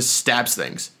Myers just stabs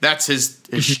things. That's his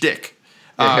shtick.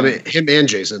 Him and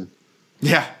Jason.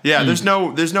 Yeah. There's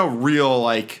no real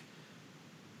like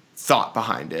thought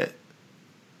behind it.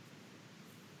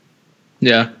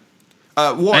 Yeah.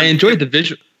 I enjoyed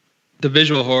the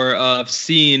visual horror of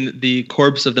seeing the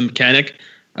corpse of the mechanic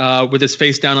with his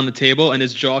face down on the table and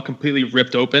his jaw completely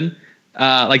ripped open.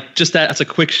 Like just that's a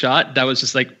quick shot. That was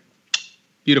just like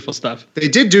beautiful stuff. They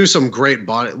did do some great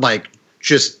body, like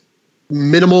just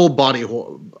minimal body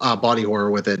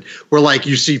horror with it, where like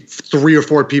you see 3 or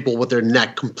 4 people with their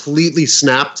neck completely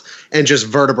snapped and just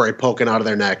vertebrae poking out of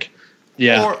their neck.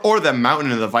 Yeah. Or the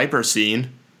Mountain of the Viper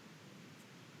scene.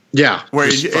 Yeah. Where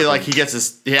he gets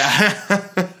his Yeah,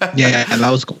 that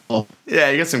was cool. Yeah,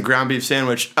 you get some ground beef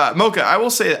sandwich. Mocha, I will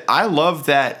say I love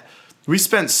that we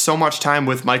spent so much time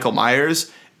with Michael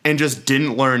Myers and just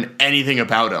didn't learn anything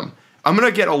about him. I'm going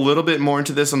to get a little bit more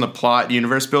into this on the plot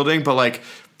universe building, but like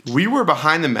we were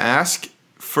behind the mask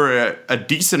for a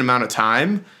decent amount of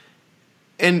time,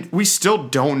 and we still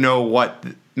don't know what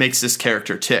makes this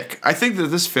character tick. I think that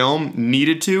this film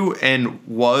needed to and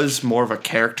was more of a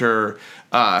character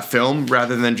film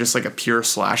rather than just like a pure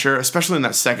slasher, especially in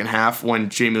that second half when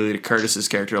Jamie Lee Curtis's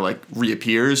character like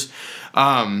reappears.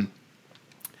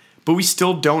 But we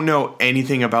still don't know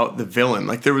anything about the villain.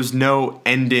 Like, there was no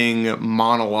ending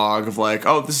monologue of like,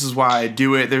 oh, this is why I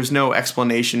do it. There's no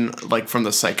explanation like from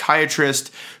the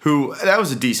psychiatrist, who, that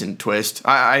was a decent twist.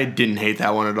 I didn't hate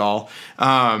that one at all.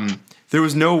 There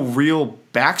was no real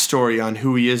backstory on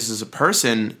who he is as a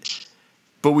person,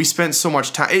 but we spent so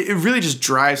much time. It really just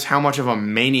drives how much of a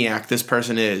maniac this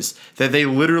person is, that they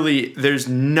literally, there's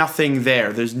nothing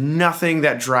there. There's nothing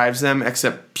that drives them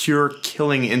except pure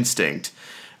killing instinct.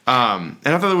 And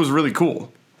I thought that was really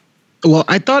cool. Well,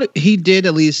 I thought he did,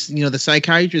 at least, the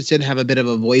psychiatrist did have a bit of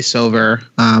a voiceover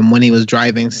when he was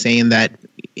driving, saying that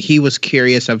he was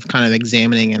curious of kind of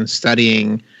examining and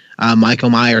studying Michael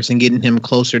Myers and getting him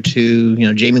closer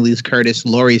to, Jamie Lee Curtis,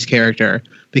 Laurie's character,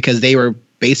 because they were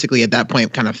basically at that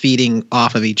point kind of feeding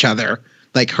off of each other.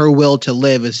 Like, her will to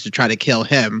live is to try to kill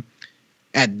him.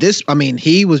 At this,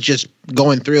 he was just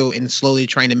going through and slowly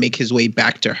trying to make his way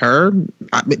back to her.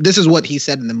 This is what he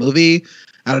said in the movie.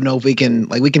 I don't know if we can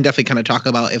definitely kind of talk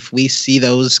about if we see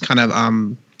those kind of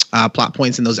plot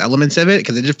points and those elements of it,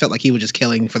 because it just felt like he was just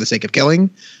killing for the sake of killing.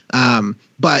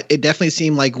 But it definitely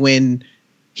seemed like when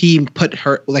he put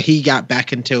her, like, he got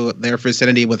back into their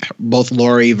vicinity with both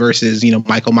Laurie versus,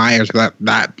 Michael Myers, that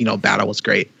battle was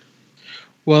great.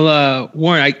 Well,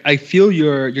 Warren, I feel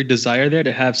your desire there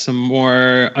to have some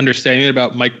more understanding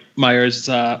about Mike Myers'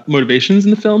 motivations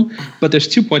in the film, but there's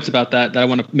 2 points about that I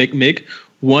want to make.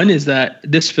 One is that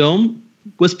this film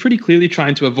was pretty clearly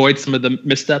trying to avoid some of the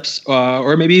missteps,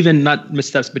 or maybe even not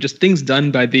missteps, but just things done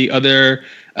by the other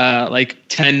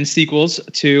 10 sequels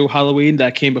to Halloween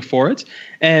that came before it.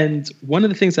 And one of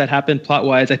the things that happened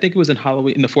plot-wise, I think it was in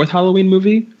the fourth Halloween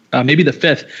movie, maybe the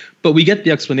fifth, but we get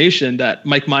the explanation that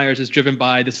Mike Myers is driven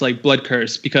by this like blood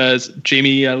curse because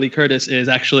Jamie Lee Curtis is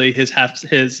actually his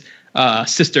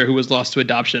sister who was lost to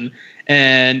adoption.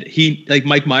 And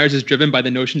Mike Myers is driven by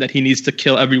the notion that he needs to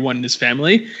kill everyone in his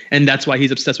family. And that's why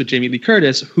he's obsessed with Jamie Lee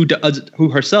Curtis, who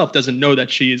herself doesn't know that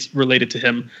she's related to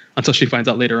him until she finds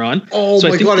out later on. Oh, so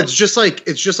my God. It's just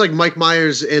like Mike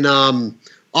Myers in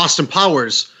Austin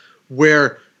Powers,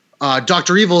 where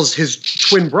Dr. Evil's his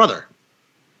twin brother.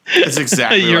 It's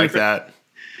exactly like that.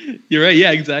 You're right.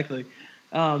 Yeah, exactly.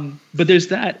 But there's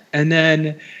that. And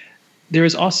then there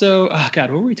is also, oh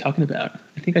God, what were we talking about?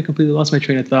 I think I completely lost my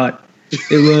train of thought.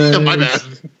 It was my bad.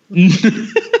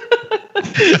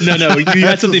 No, you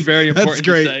had something very important That's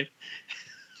great. to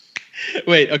say.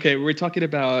 Wait, okay, we're talking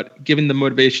about giving the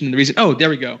motivation and the reason. Oh, there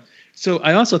we go. So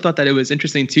I also thought that it was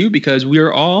interesting too, because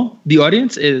the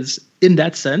audience is, in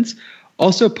that sense,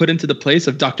 also put into the place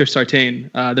of Dr. Sartain,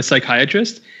 the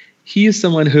psychiatrist. He is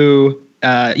someone who,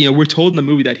 we're told in the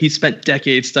movie that he spent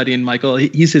decades studying Michael. He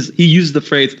used the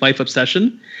phrase life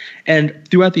obsession. And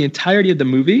throughout the entirety of the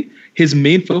movie, his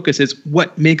main focus is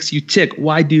what makes you tick?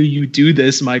 Why do you do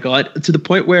this, Michael? To the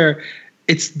point where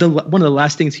it's one of the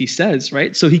last things he says,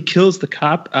 right? So he kills the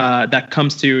cop that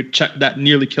comes to check, that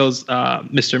nearly kills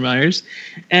Mr. Myers,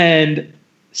 and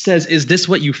says, "Is this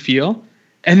what you feel?"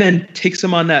 And then takes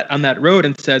him on that road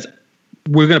and says,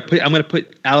 I'm gonna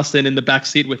put Allison in the back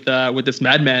seat with this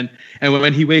madman, and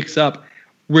when he wakes up,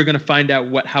 we're gonna find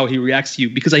out how he reacts to you,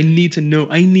 because I need to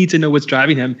know what's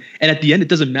driving him. And at the end, it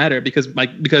doesn't matter because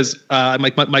Mike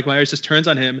Myers just turns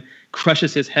on him,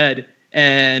 crushes his head,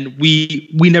 and we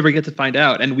never get to find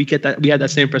out. And we had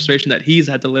that same frustration that he's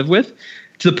had to live with,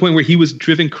 to the point where he was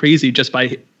driven crazy just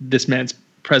by this man's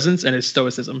presence and his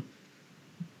stoicism.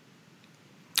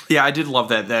 Yeah, I did love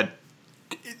that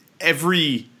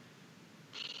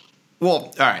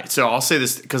well, all right, so I'll say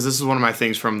this because this is one of my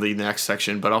things from the next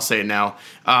section, but I'll say it now.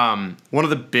 One of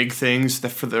the big things that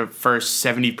for the first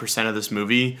 70% of this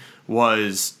movie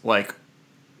was like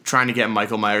trying to get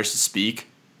Michael Myers to speak,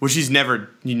 which he's never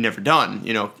done,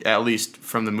 at least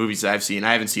from the movies that I've seen.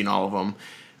 I haven't seen all of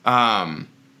them.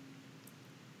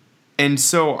 And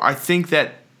so I think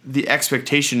that the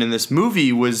expectation in this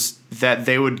movie was that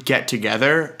they would get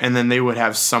together and then they would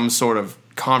have some sort of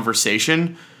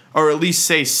conversation, or at least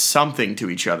say something to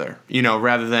each other,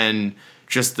 rather than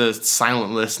just the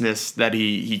silentlessness that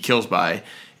he kills by.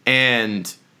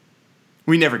 And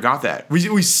we never got that.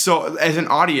 We saw, as an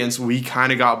audience, we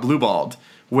kind of got blue-balled,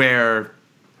 where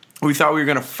we thought we were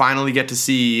going to finally get to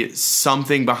see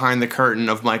something behind the curtain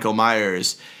of Michael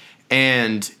Myers,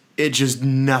 and it just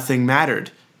nothing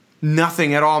mattered.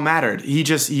 Nothing at all mattered.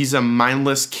 He's a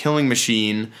mindless killing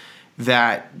machine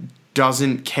that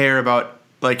doesn't care about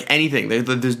like anything.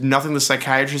 There's nothing the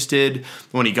psychiatrist did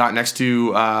when he got next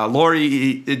to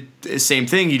Laurie. Same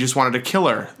thing. He just wanted to kill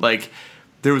her. Like,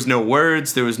 there was no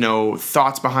words. There was no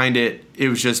thoughts behind it. It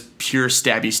was just pure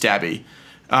stabby.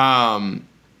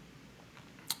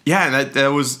 Yeah, and that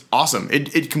was awesome.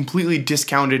 It completely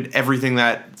discounted everything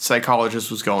that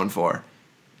psychologist was going for,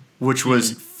 which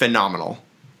was phenomenal.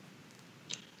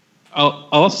 I'll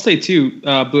also say too,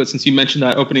 Blewett, since you mentioned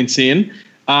that opening scene,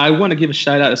 I want to give a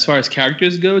shout out as far as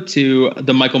characters go to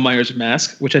the Michael Myers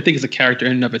mask, which I think is a character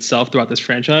in and of itself throughout this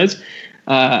franchise.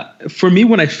 For me,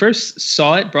 when I first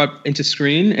saw it brought into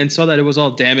screen and saw that it was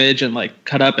all damaged and like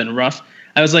cut up and rough,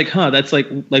 I was like, that's like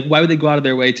why would they go out of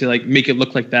their way to like make it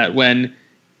look like that when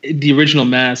the original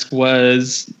mask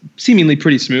was seemingly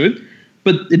pretty smooth?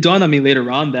 But it dawned on me later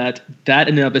on that in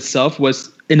and of itself was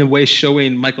in a way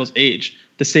showing Michael's age.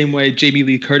 The same way Jamie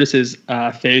Lee Curtis's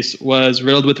face was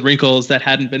riddled with wrinkles that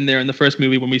hadn't been there in the first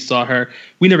movie when we saw her.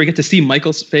 We never get to see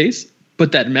Michael's face,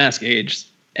 but that mask aged.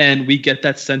 And we get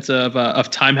that sense of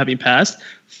time having passed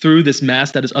through this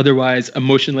mask that is otherwise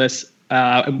emotionless,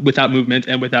 without movement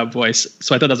and without voice.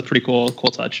 So I thought that was a pretty cool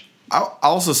touch. I'll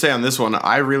also say on this one,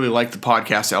 I really like the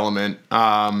podcast element.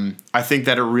 I think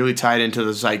that it really tied into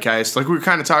the zeitgeist. Like we were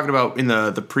kind of talking about in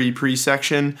the pre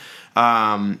section,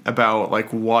 about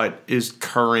like what is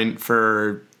current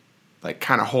for like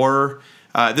kind of horror.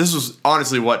 This was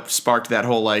honestly what sparked that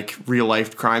whole like real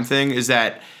life crime thing, is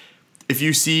that if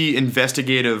you see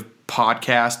investigative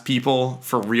podcast people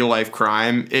for real life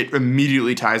crime, it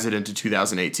immediately ties it into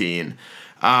 2018.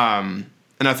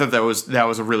 And I thought that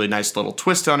was a really nice little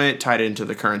twist on it, tied it into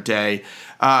the current day.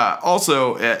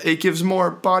 Also, it gives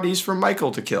more bodies for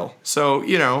Michael to kill. So,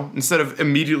 instead of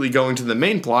immediately going to the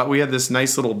main plot, we had this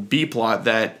nice little B plot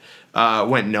that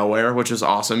went nowhere, which is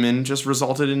awesome, and just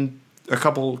resulted in a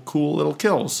couple cool little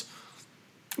kills,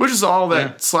 which is all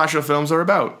that slasher films are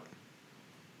about.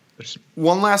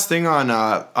 One last thing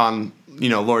on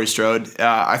Laurie Strode.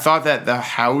 I thought that the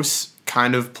house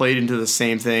kind of played into the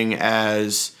same thing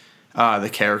as the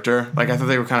character. Like I thought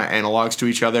they were kind of analogs to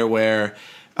each other, where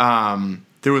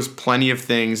there was plenty of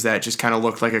things that just kind of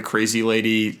looked like a crazy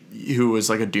lady who was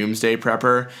like a doomsday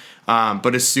prepper.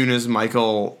 But as soon as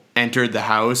Michael entered the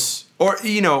house, or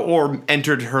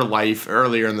entered her life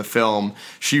earlier in the film,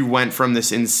 she went from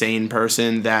this insane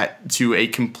person to a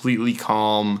completely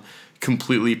calm,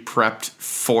 completely prepped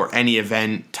for any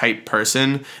event type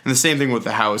person. And the same thing with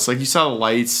the house. Like you saw the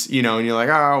lights, and you're like,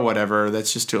 oh, whatever,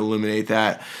 that's just to illuminate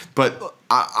that. But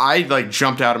I like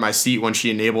jumped out of my seat when she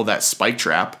enabled that spike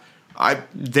trap.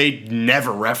 They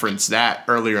never referenced that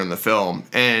earlier in the film.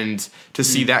 And to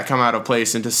see that come out of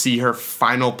place, and to see her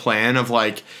final plan of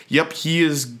like, yep, he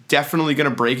is definitely going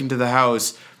to break into the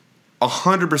house,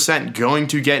 100% going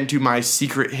to get into my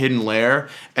secret hidden lair,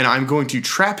 and I'm going to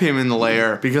trap him in the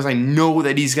lair because I know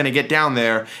that he's going to get down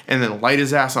there and then light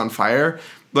his ass on fire.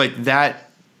 Like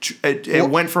that, it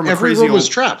went from a crazy every room was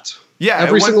trapped. Yeah,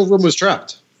 every single room was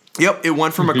trapped. Yep, it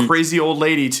went from a crazy old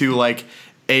lady to like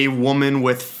a woman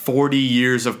with 40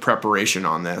 years of preparation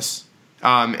on this.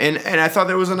 And I thought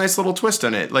there was a nice little twist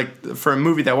on it. Like for a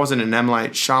movie that wasn't an M.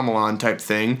 Night Shyamalan type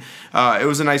thing, it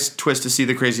was a nice twist to see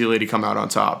the crazy lady come out on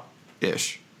top.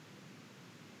 Ish.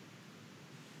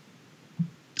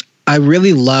 I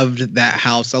really loved that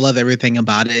house. I love everything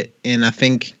about it. And I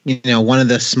think, one of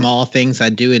the small things I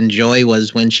do enjoy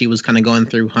was when she was kind of going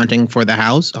through hunting through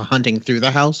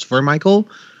the house for Michael,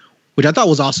 which I thought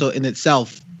was also in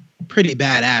itself pretty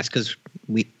badass, because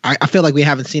I feel like we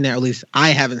haven't seen that, or at least I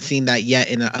haven't seen that yet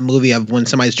in a movie, of when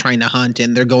somebody's trying to hunt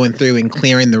and they're going through and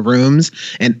clearing the rooms,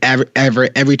 and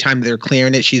every time they're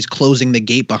clearing it, she's closing the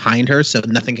gate behind her, so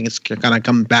nothing can kind of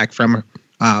come back from her,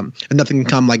 and nothing can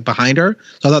come like behind her.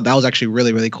 So I thought that was actually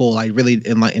really, really cool. I really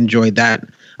enjoyed that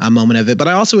moment of it, but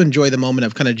I also enjoyed the moment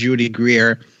of kind of Judy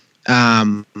Greer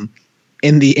in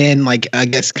the end, like I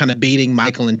guess kind of baiting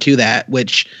Michael into that,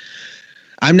 which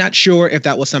I'm not sure if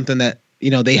that was something that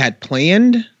they had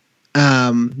planned,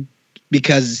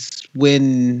 because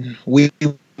when we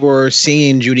were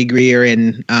seeing Judy Greer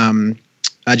and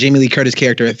Jamie Lee Curtis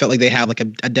character, it felt like they had like a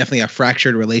definitely a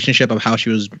fractured relationship of how she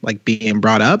was like being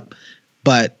brought up.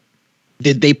 But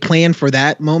did they plan for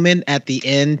that moment at the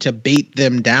end to bait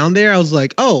them down there? I was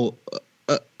like, oh,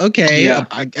 okay, yeah.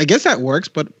 I guess that works,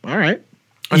 but all right.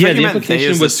 Yeah, the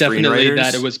implication was definitely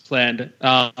that it was planned,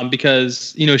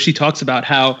 because she talks about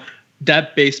how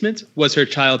that basement was her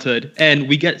childhood, and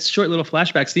we get short little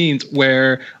flashback scenes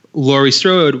where Laurie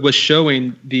Strode was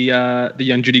showing the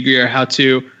young Judy Greer how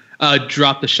to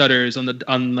drop the shutters on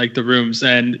the rooms,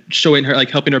 and showing her, like,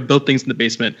 helping her build things in the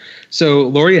basement. So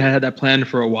Laurie had that plan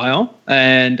for a while,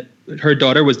 and her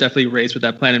daughter was definitely raised with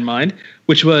that plan in mind,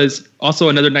 which was also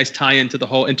another nice tie-in to the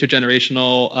whole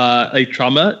intergenerational like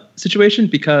trauma situation.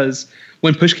 Because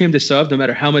when push came to shove, no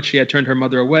matter how much she had turned her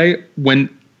mother away, when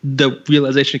the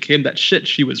realization came that shit,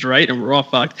 she was right and we're all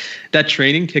fucked, that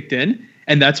training kicked in,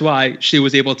 and that's why she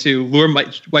was able to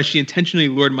why she intentionally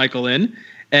lured Michael in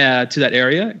to that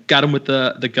area, got him with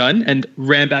the gun, and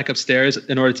ran back upstairs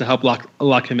in order to help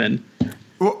lock him in.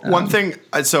 Well, one thing,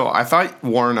 so I thought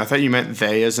you meant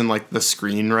they as in like the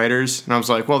screenwriters, and I was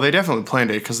like, well, they definitely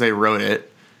planned it because they wrote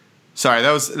it. Sorry,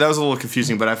 that was a little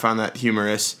confusing, but I found that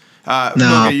humorous. No,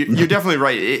 Logan, you're definitely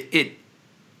right.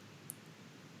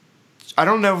 I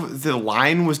don't know if the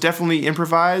line was definitely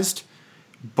improvised,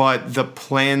 but the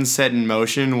plan set in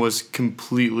motion was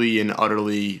completely and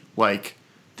utterly like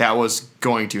that was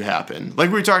going to happen. Like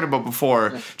we were talking about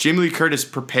before, Jamie Lee Curtis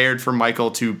prepared for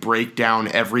Michael to break down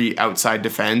every outside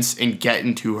defense and get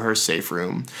into her safe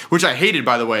room, which I hated,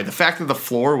 by the way. The fact that the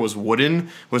floor was wooden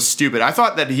was stupid. I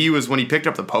thought that when he picked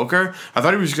up the poker, I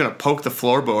thought he was going to poke the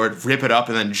floorboard, rip it up,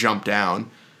 and then jump down.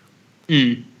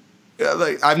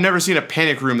 Like I've never seen a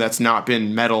panic room that's not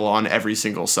been metal on every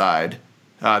single side.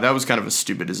 That was kind of a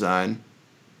stupid design.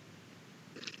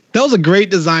 that was a great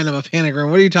design of a panic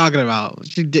room. What are you talking about?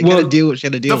 She got to deal what she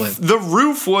had to deal with. The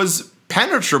roof was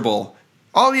penetrable.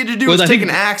 All you had to do was take an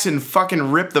axe and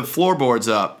fucking rip the floorboards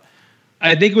up.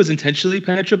 I think it was intentionally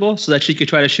penetrable so that she could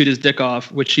try to shoot his dick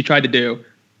off, which she tried to do.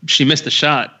 She missed the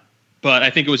shot, but I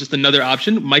think it was just another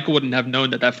option. Michael wouldn't have known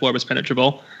that floor was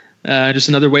penetrable. Just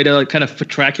another way to kind of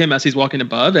track him as he's walking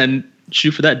above and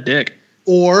shoot for that dick.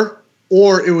 Or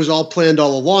it was all planned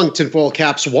all along. Tinfoil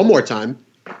caps one more time.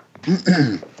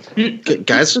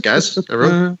 guys,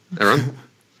 everyone.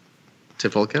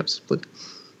 Tinfoil caps, please.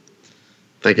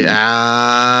 Thank you.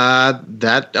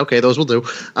 Those will do.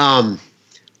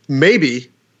 Maybe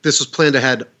this was planned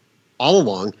ahead all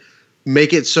along.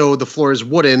 Make it so the floor is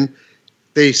wooden.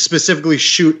 They specifically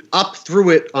shoot up through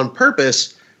it on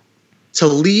purpose to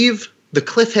leave the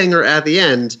cliffhanger at the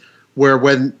end, where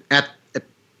we're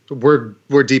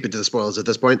deep into the spoilers at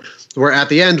this point. Where at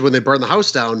the end, when they burn the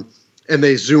house down and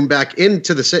they zoom back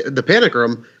into the panic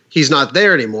room, he's not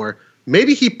there anymore.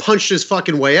 Maybe he punched his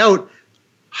fucking way out.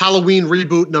 Halloween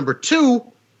reboot number 2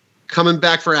 coming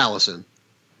back for Allison.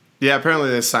 Yeah, apparently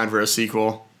they signed for a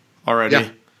sequel already. Yeah.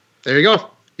 There you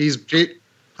go. He's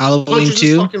Halloween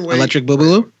 2, Electric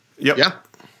Boogaloo. Yep. Yeah.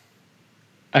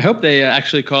 I hope they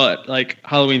actually call it like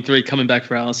Halloween 3 coming back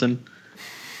for Allison.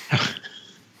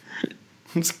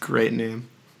 That's a great name.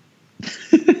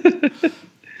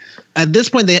 At this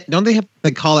point, they have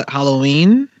to call it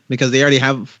Halloween because they already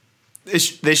have. They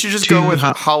should just go with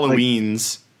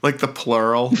Halloweens, like the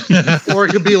plural. Or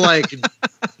it could be like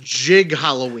Jig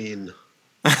Halloween.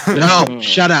 No,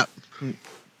 shut up.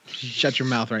 Shut your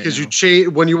mouth right now. Because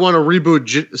when you want to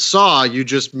reboot Saw, you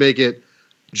just make it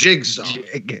Jigsaw.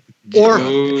 Or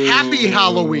Happy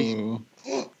Halloween.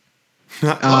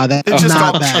 That's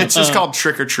not bad. It's just called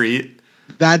Trick or Treat.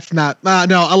 That's not.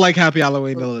 No, I like Happy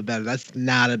Halloween a little better. That's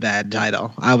not a bad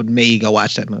title. I would maybe go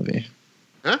watch that movie.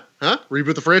 Huh?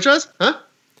 Reboot the franchise? Huh?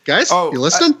 Guys, you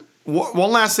listening?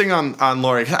 One last thing on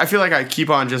Laurie. I feel like I keep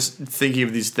on just thinking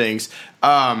of these things.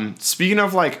 Speaking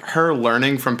of like her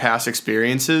learning from past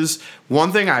experiences,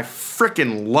 one thing I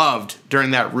freaking loved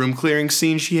during that room clearing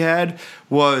scene she had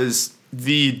was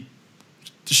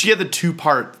she had the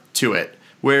 2-part to it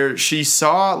where she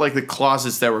saw like the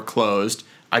closets that were closed,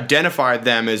 identified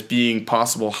them as being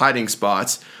possible hiding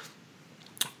spots,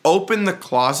 opened the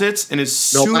closets, and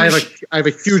I have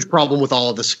a huge problem with all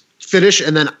of this. Finish,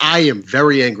 and then I am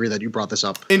very angry that you brought this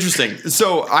up. Interesting.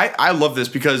 So I love this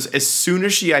because as soon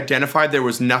as she identified there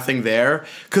was nothing there,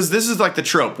 because this is like the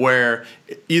trope where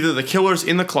either the killer's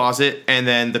in the closet and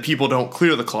then the people don't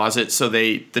clear the closet, so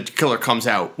the killer comes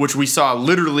out, which we saw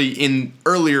literally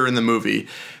earlier in the movie.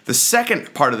 The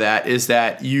second part of that is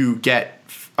that you get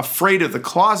afraid of the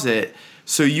closet,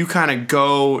 so you kind of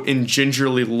go and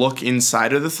gingerly look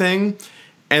inside of the thing,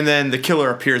 and then the killer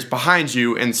appears behind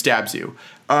you and stabs you.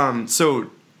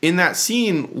 So in that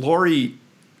scene, Laurie,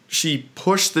 she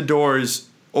pushed the doors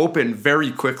open very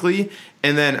quickly,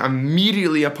 and then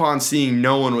immediately upon seeing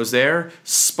no one was there,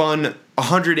 spun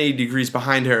 180 degrees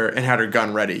behind her and had her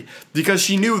gun ready. Because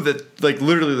she knew that, like,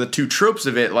 literally the 2 tropes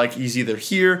of it, like, he's either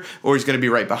here or he's going to be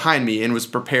right behind me, and was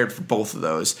prepared for both of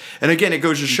those. And again, it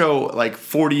goes to show, like,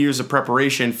 40 years of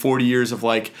preparation, 40 years of,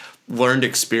 like, learned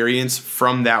experience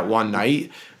from that one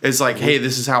night. Is like, hey,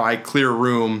 this is how I clear a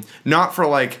room, not for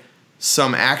like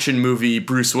some action movie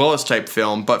Bruce Willis type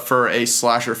film, but for a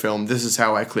slasher film, this is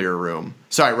how I clear a room.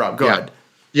 Sorry, Rob, go ahead.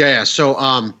 Yeah.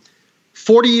 So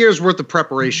 40 years worth of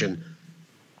preparation.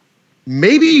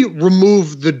 maybe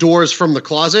remove the doors from the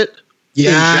closet in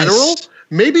general.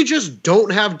 Maybe just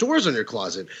don't have doors in your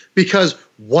closet, because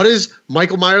what does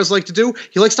Michael Myers like to do?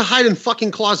 He likes to hide in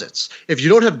fucking closets. If you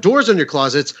don't have doors in your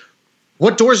closets,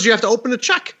 what doors do you have to open to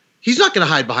check? He's not going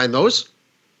to hide behind those.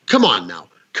 Come on now,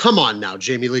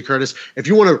 Jamie Lee Curtis. If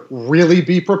you want to really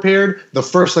be prepared, the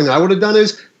first thing I would have done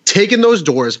is taken those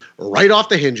doors right off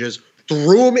the hinges,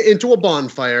 threw them into a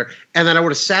bonfire, and then I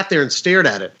would have sat there and stared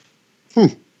at it.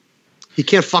 He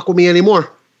can't fuck with me anymore.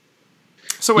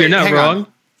 So wait, you're not wrong. On.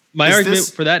 My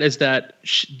argument for that is that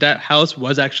that house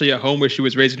was actually a home where she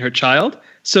was raising her child.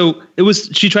 So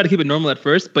she tried to keep it normal at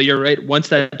first, but you're right. Once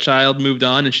that child moved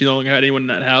on and she no longer had anyone in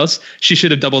that house, she should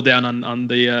have doubled down on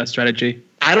the strategy.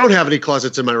 I don't have any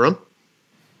closets in my room.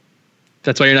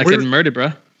 That's why you're not getting murdered,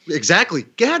 bro. Exactly.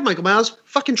 Go ahead, Michael Myers.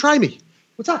 Fucking try me.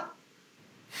 What's up?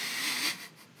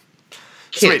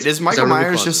 So wait, is Michael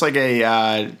Myers just like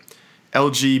a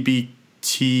LGBTQ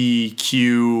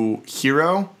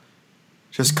hero?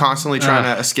 Just constantly trying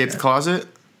to escape the closet?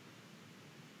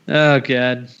 Oh,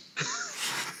 God.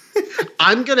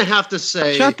 I'm going to have to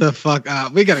say... Shut the fuck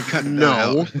up. We got to cut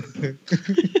no.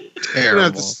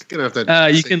 Terrible. Gonna have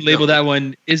to you can label that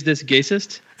one, is this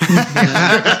gaysist?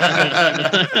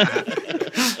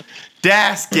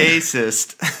 Das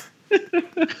gaysist.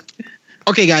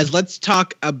 Okay, guys, let's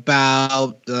talk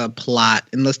about the plot,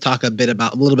 and let's talk a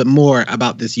little bit more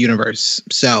about this universe.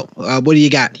 So, what do you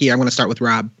got here? I'm going to start with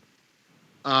Rob.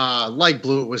 Like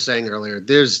Blue was saying earlier,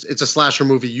 it's a slasher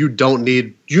movie. You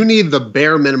need the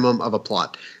bare minimum of a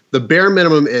plot. The bare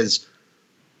minimum is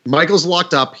Michael's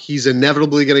locked up. He's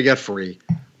inevitably going to get free.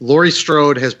 Laurie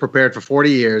Strode has prepared for 40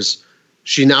 years.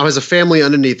 She now has a family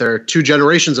underneath her, 2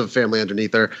 generations of family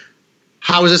underneath her.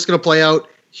 How is this going to play out?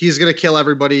 He's going to kill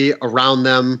everybody around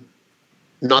them,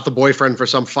 not the boyfriend for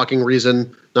some fucking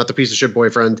reason, not the piece of shit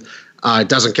boyfriend.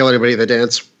 Doesn't kill anybody at the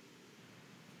dance.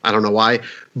 I don't know why.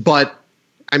 But,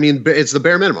 I mean, it's the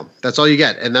bare minimum. That's all you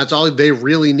get. And that's all they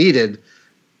really needed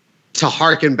to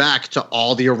harken back to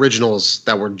all the originals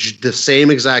that were the same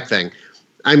exact thing.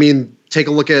 I mean, take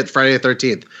a look at Friday the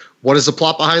 13th. What is the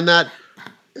plot behind that?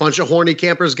 Bunch of horny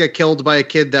campers get killed by a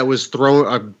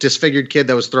disfigured kid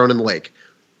that was thrown in the lake.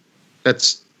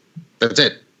 That's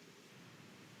it.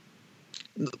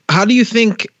 How do you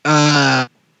think, like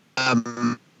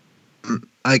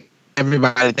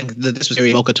everybody thinks that this was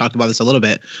Mocha talked about this a little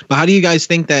bit, but how do you guys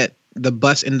think that the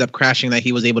bus ended up crashing, that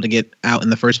he was able to get out in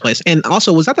the first place? And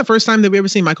also, was that the first time that we ever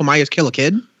seen Michael Myers kill a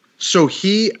kid? So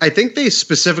I think they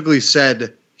specifically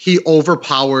said he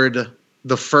overpowered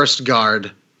the first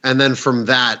guard, and then from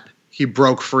that, he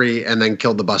broke free and then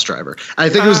killed the bus driver. I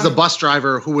think it was the bus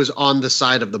driver who was on the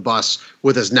side of the bus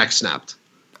with his neck snapped.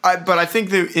 But I think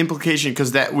the implication,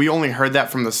 because that we only heard that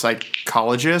from the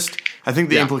psychologist, I think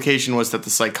the implication was that the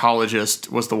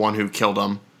psychologist was the one who killed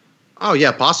him. Oh,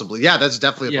 yeah, possibly. Yeah, that's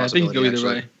definitely a possibility. I think you go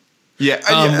either way.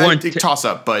 Yeah, Warren, toss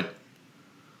up, but...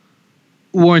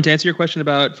 Warren, to answer your question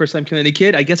about first time killing a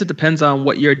kid, I guess it depends on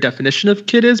what your definition of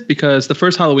kid is, because the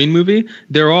first Halloween movie,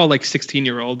 they're all like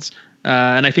 16-year-olds.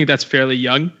 And I think that's fairly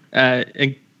young,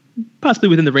 and possibly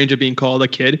within the range of being called a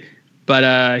kid.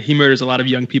 But he murders a lot of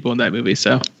young people in that movie.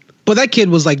 So, but that kid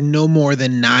was like no more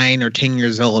than 9 or 10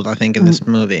 years old, I think, in this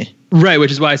movie. Right,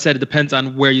 which is why I said it depends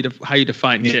on how you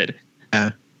define kid.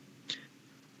 Yeah.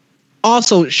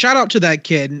 Also, shout out to that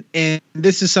kid, and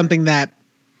this is something that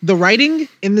the writing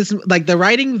in this, like the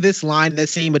writing this line,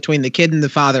 this scene between the kid and the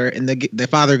father, and the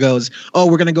father goes, "Oh,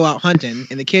 we're gonna go out hunting,"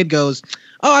 and the kid goes,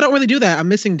 "Oh, I don't really do that. I'm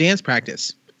missing dance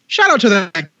practice." Shout out to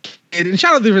that kid, and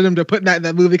shout out to them to put that in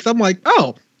that movie, because I'm like,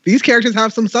 oh, these characters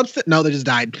have some substance. No, they just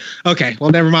died. Okay,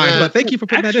 well, never mind. But thank you for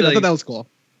putting that in. I thought that was cool.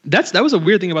 That was a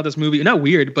weird thing about this movie. Not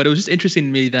weird, but it was just interesting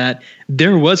to me that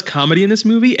there was comedy in this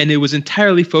movie, and it was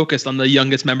entirely focused on the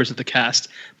youngest members of the cast.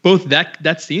 Both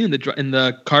that scene in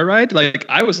the car ride, like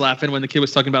I was laughing when the kid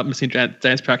was talking about missing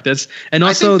dance practice, and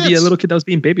also the little kid that was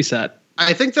being babysat.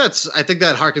 I think that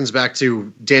harkens back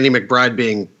to Danny McBride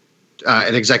being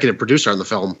an executive producer on the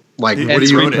film. Like, what do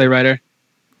you screenplay writer?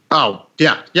 Oh,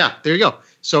 yeah, there you go.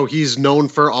 So he's known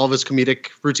for all of his comedic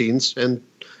routines, and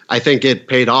I think it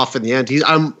paid off in the end.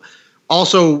 I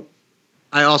also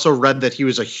read that he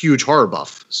was a huge horror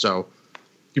buff. So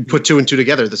you put 2 and 2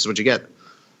 together, this is what you get.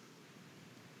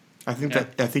 I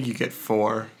think you get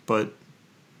 4, but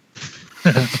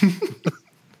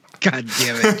God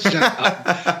damn it! Shut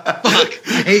up! Fuck!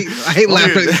 I hate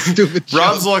laughing at this stupid joke.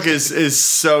 Rob's look is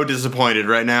so disappointed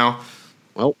right now.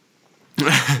 Well,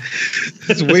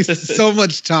 it's wasted so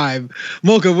much time.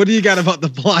 Mocha, what do you got about the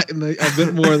plot and a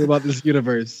bit more about this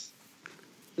universe?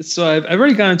 So I've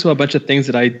already gone into a bunch of things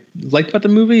that I liked about the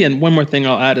movie, and one more thing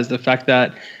I'll add is the fact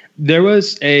that there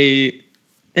was an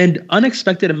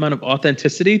unexpected amount of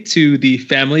authenticity to the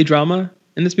family drama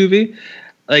in this movie.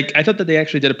 Like, I thought that they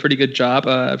actually did a pretty good job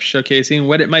of showcasing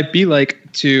what it might be like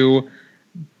to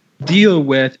deal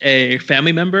with a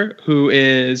family member who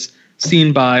is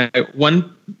seen by one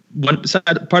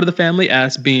side part of the family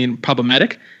as being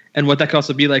problematic, and what that could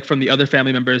also be like from the other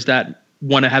family members that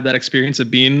want to have that experience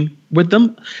of being with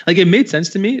them. Like, it made sense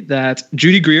to me that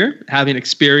Judy Greer, having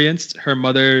experienced her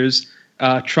mother's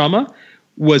trauma,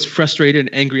 was frustrated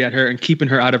and angry at her and keeping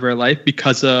her out of her life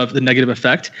because of the negative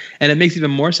effect. And it makes even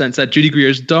more sense that Judy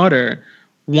Greer's daughter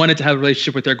wanted to have a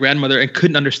relationship with their grandmother and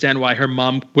couldn't understand why her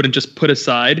mom wouldn't just put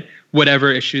aside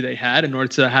whatever issue they had in order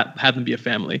to have them be a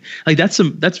family. Like, that's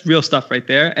real stuff right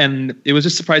there. And it was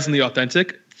just surprisingly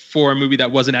authentic for a movie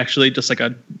that wasn't actually just like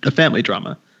a family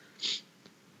drama.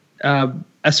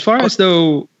 As far as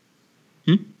though,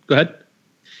 go ahead.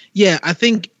 Yeah, I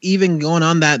think even going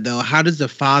on that though, how does the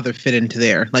father fit into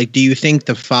there? Like, do you think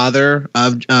the father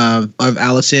of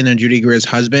Allison and Judy Greer's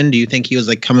husband, do you think he was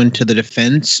like coming to the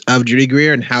defense of Judy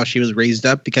Greer and how she was raised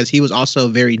up? Because he was also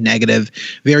very negative,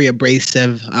 very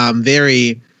abrasive,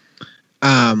 very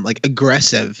like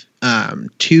aggressive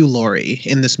to Laurie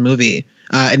in this movie.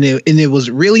 And it was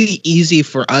really easy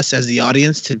for us as the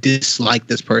audience to dislike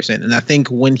this person. And I think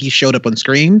when he showed up on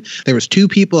screen, there was two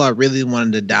people I really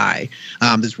wanted to die.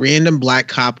 This random black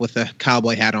cop with a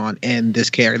cowboy hat on and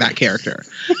that character.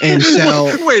 And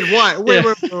so... Wait, what? Wait.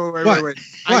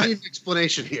 I need an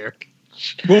explanation here.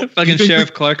 Well, fucking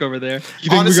Sheriff Clark over there.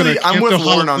 Honestly, I'm with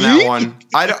Lauren on that one.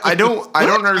 I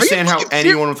don't understand how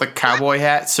anyone with a cowboy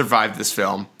hat survived this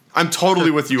film. I'm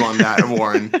totally with you on that,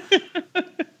 Warren.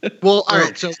 Well, all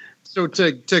right. So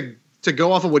to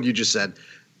go off of what you just said,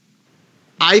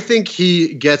 I think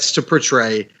he gets to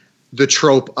portray the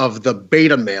trope of the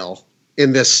beta male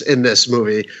in this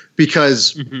movie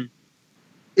because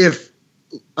if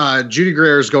Judy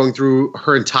Greer is going through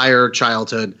her entire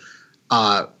childhood,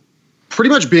 pretty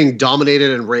much being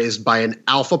dominated and raised by an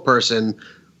alpha person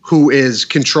who is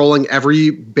controlling every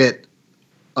bit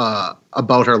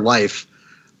about her life,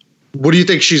 what do you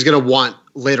think she's going to want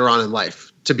later on in life?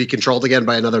 To be controlled again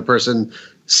by another person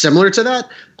similar to that?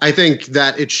 I think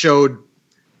that it showed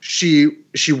she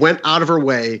went out of her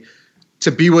way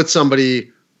to be with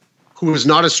somebody who was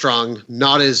not as strong,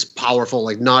 not as powerful,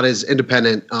 like not as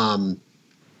independent. And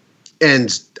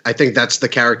I think that's the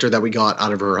character that we got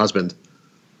out of her husband.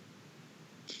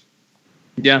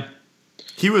 Yeah.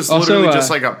 He was also, literally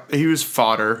just like he was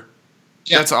fodder.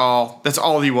 Yeah. That's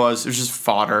all he was. It was just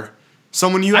fodder.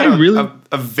 Someone you had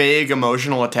a vague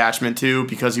emotional attachment to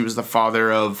because he was the father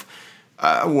of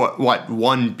what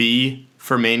 1B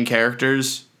for main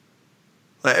characters.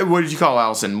 What did you call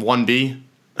Allison? 1B.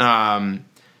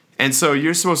 And so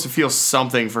you're supposed to feel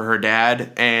something for her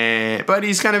dad, but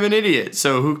he's kind of an idiot.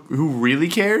 So who really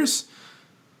cares?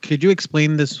 Could you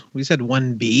explain this? We said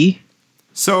 1B.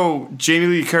 So Jamie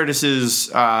Lee Curtis is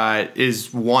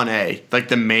 1A, like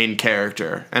the main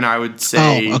character, and I would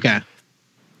say, okay.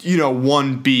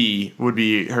 1B would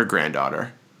be her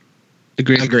granddaughter.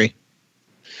 Agree.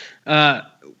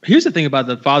 Here's the thing about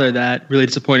the father that really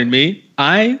disappointed me.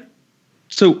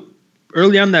 So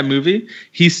early on in that movie,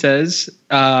 he says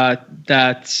to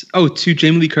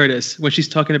Jamie Lee Curtis when she's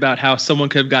talking about how someone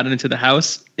could have gotten into the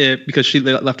house because she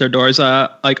left their doors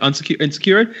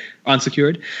unsecured.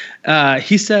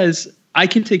 He says, "I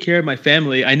can take care of my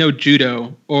family. I know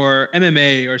judo or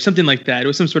MMA or something like that. It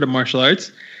was some sort of martial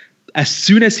arts." As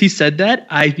soon as he said that,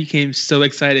 I became so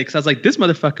excited because I was like, this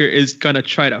motherfucker is going to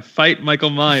try to fight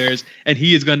Michael Myers and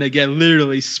he is going to get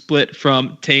literally split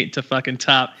from taint to fucking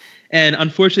top. And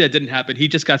unfortunately, that didn't happen. He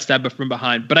just got stabbed from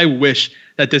behind. But I wish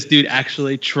that this dude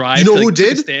actually tried to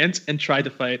take a stance and tried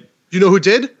to fight. You know who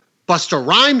did? Busta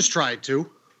Rhymes tried to.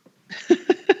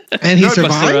 And he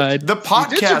survived? The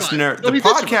podcast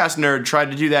nerd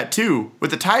tried to do that too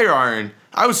with the tire iron.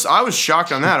 I was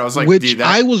shocked on that. I was like,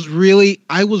 I was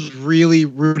really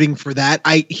rooting for that.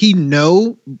 He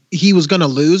was going to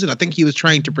lose, and I think he was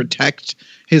trying to protect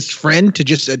his friend to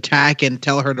just attack and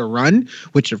tell her to run,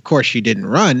 which of course she didn't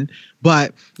run.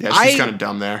 But yeah, she's kind of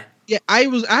dumb there. Yeah, I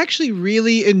was actually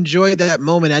really enjoyed that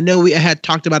moment. I know we had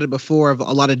talked about it before of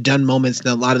a lot of done moments and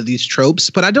a lot of these tropes,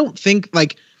 but I don't think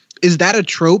is that a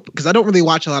trope? Because I don't really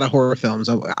watch a lot of horror films.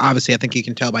 Obviously, I think you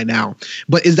can tell by now.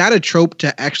 But is that a trope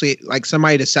to actually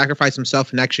somebody to sacrifice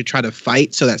himself and actually try to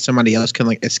fight so that somebody else can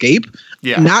escape?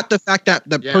 Yeah. Not the fact that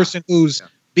the person who's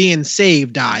being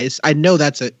saved dies. I know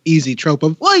that's an easy trope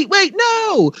of wait,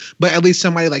 no. But at least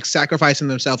somebody sacrificing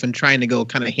themselves and trying to go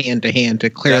kind of hand to hand to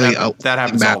clearly that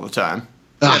happens all the time.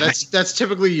 Yeah, that's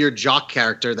typically your jock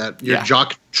character,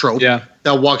 jock trope Yeah.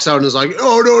 that walks out and is like,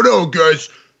 "Oh no, guys,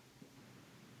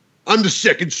 I'm the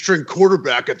second string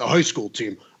quarterback at the high school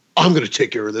team. I'm gonna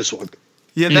take care of this one."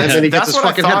 Yeah, And then he gets that's his what I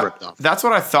fucking head ripped thought. off. That's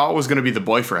what I thought was going to be the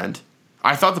boyfriend.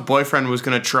 I thought the boyfriend was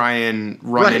going to try and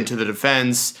run Right. into the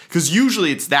defense because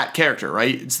usually it's that character,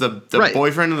 right? It's the Right.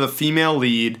 boyfriend of the female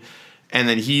lead, and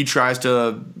then he tries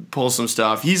to pull some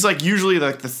stuff. He's like usually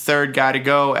like the third guy to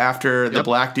go after the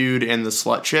black dude and the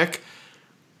slut chick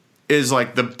is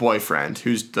like the boyfriend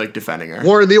who's like defending her.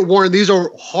 Warren, these are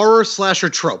horror slasher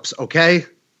tropes, okay?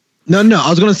 No. I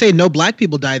was going to say no black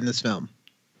people died in this film.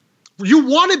 You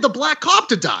wanted the black cop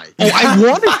to die. Oh, I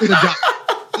wanted him to die.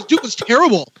 This dude was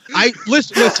terrible.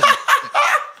 Listen.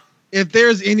 If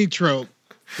there's any trope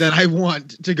that I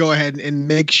want to go ahead and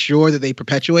make sure that they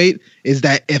perpetuate, is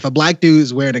that if a black dude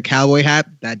is wearing a cowboy hat,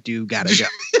 that dude gotta go.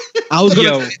 I was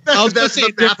gonna That's say the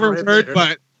a different math right word, there.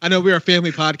 but I know we're a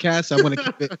family podcast, so I'm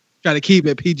gonna try to keep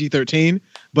it PG-13.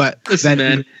 But Listen, that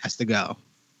man. dude has to go.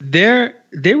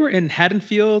 They were in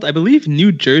Haddonfield, I believe,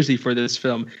 New Jersey for this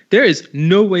film. There is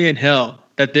no way in hell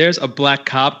that there's a black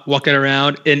cop walking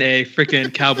around in a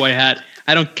freaking cowboy hat.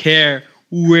 I don't care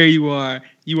where you are.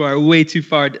 You are way too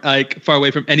far away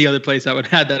from any other place that would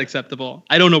have that acceptable.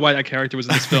 I don't know why that character was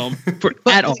in this film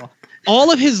at all.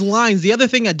 All of his lines. The other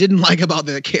thing I didn't like about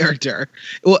the character,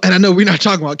 well, and I know we're not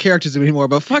talking about characters anymore,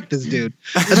 but fuck this dude.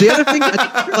 And the other thing,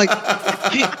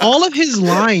 all of his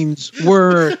lines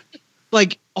were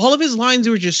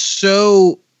just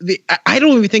so. I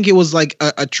don't even think it was like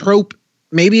a trope.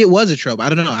 Maybe it was a trope. I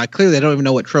don't know. I don't even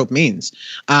know what trope means.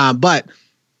 But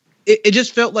it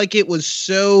just felt like it was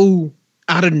so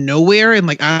out of nowhere and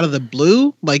like out of the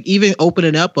blue. Like even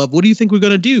opening up of, what do you think we're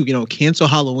gonna do? Cancel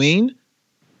Halloween.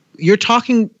 You're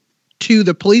talking to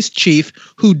the police chief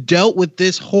who dealt with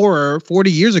this horror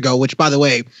 40 years ago, which, by the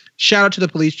way, shout out to the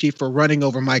police chief for running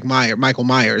over Michael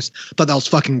Myers. Thought that was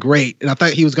fucking great. And I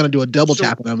thought he was going to do a double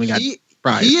tap on him and got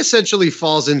fried. He essentially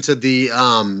falls into the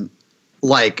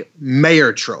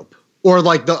mayor trope, or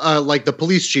like the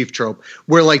police chief trope,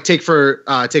 where like take for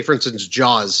instance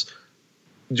Jaws.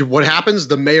 What happens?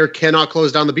 The mayor cannot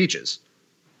close down the beaches.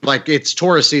 Like, it's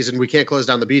tourist season, we can't close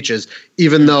down the beaches,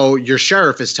 even though your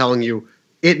sheriff is telling you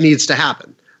it needs to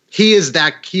happen. He is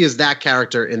that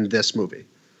character in this movie.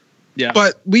 Yeah.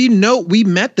 But we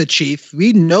met the chief.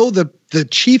 We know the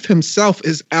chief himself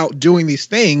is out doing these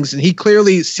things, and he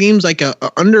clearly seems like a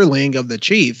underling of the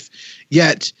chief,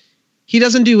 yet he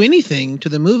doesn't do anything to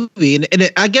the movie. And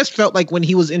it, I guess, felt like when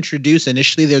he was introduced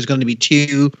initially, there's going to be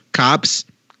two cops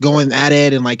going at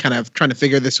it and like kind of trying to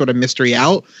figure this sort of mystery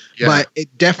out. Yeah. But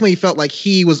it definitely felt like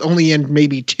he was only in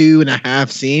maybe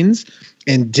 2.5 scenes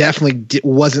and definitely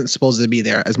wasn't supposed to be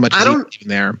there as much as he was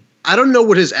there. I don't know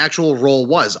what his actual role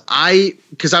was.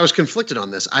 Because I was conflicted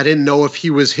on this. I didn't know if he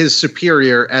was his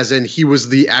superior, as in he was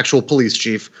the actual police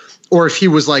chief, or if he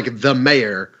was like the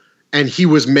mayor and he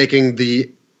was making the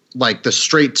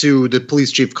straight to the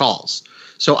police chief calls.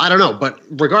 So I don't know. But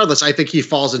regardless, I think he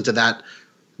falls into that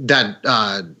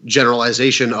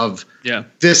generalization of,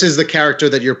 this is the character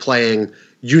that you're playing.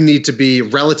 You need to be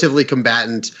relatively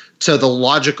combatant to the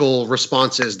logical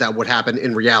responses that would happen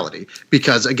in reality.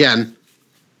 Because again,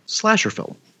 slasher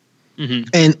film. Mm-hmm.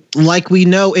 And like we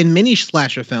know in many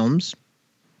slasher films,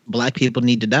 black people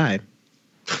need to die.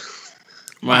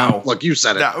 Wow. Look, you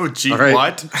said it. Gee, right.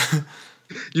 What?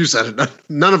 You said it.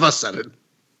 None of us said it.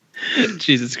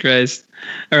 Jesus Christ.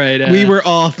 All right. We were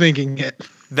all thinking it.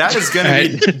 That is going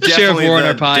to be definitely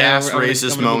the gas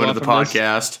racist moment of the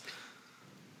podcast.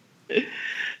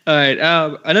 All right.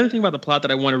 Another thing about the plot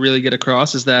that I want to really get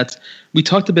across is that we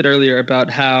talked a bit earlier about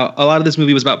how a lot of this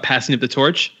movie was about passing of the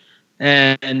torch.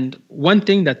 And one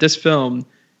thing that this film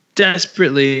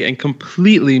desperately and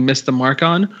completely missed the mark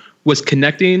on was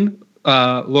connecting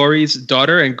Laurie's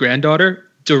daughter and granddaughter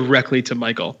directly to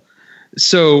Michael.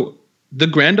 So the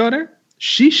granddaughter,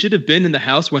 she should have been in the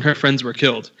house when her friends were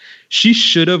killed. She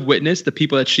should have witnessed the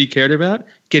people that she cared about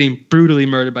getting brutally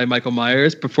murdered by Michael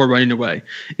Myers before running away.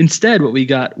 Instead, what we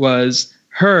got was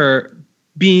her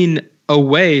being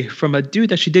away from a dude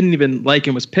that she didn't even like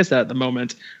and was pissed at the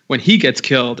moment when he gets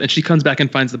killed, and she comes back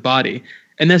and finds the body.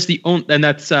 And that's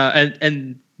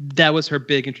and that was her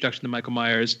big introduction to Michael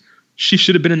Myers. She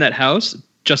should have been in that house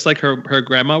just like her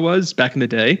grandma was back in the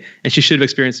day, and she should have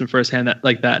experienced him firsthand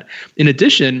like that. In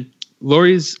addition,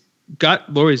 Laurie's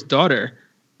daughter,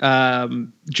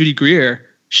 Judy Greer,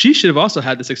 she should have also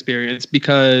had this experience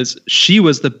because she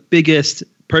was the biggest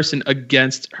person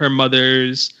against her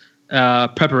mother's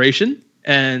preparation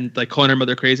and like calling her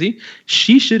mother crazy.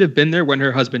 She should have been there when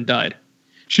her husband died.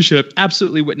 She should have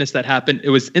absolutely witnessed that happen. It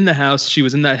was in the house. She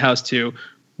was in that house too.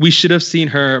 We should have seen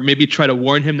her maybe try to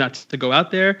warn him not to go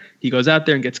out there. He goes out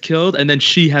there and gets killed. And then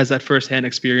she has that firsthand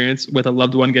experience with a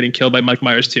loved one getting killed by Mike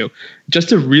Myers too. Just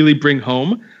to really bring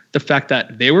home the fact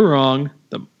that they were wrong,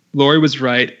 Laurie was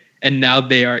right, and now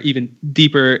they are even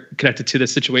deeper connected to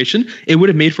this situation. It would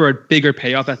have made for a bigger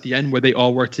payoff at the end where they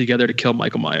all work together to kill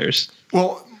Michael Myers.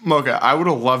 Well, Mocha, I would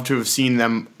have loved to have seen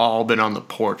them all been on the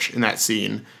porch in that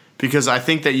scene, because I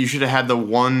think that you should have had the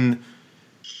one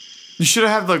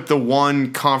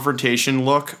confrontation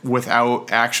look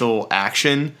without actual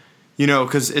action,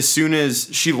 because as soon as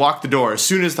she locked the door, as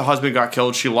soon as the husband got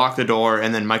killed, she locked the door,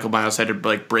 and then Michael Myers had to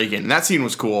break in. And that scene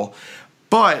was cool,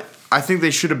 but I think they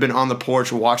should have been on the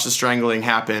porch, watch the strangling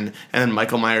happen, and then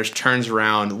Michael Myers turns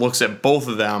around, looks at both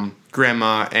of them,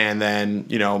 grandma and then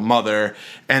mother,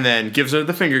 and then gives her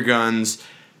the finger guns.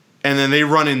 And then they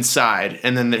run inside,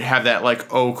 and then they have that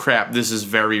oh crap, this is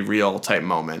very real type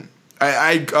moment.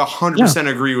 I 100%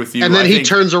 agree with you. And then he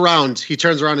turns around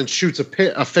and shoots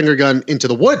a finger gun into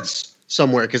the woods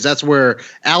somewhere, because that's where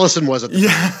Allison was at the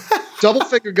time. Double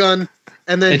finger gun,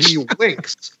 and then he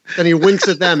winks. Then he winks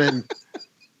at them,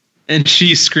 and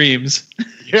she screams.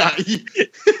 Yeah.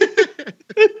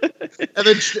 and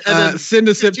then send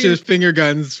a sip to his finger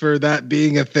guns for that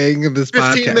being a thing of this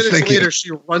 15 podcast. minutes later,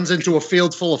 she runs into a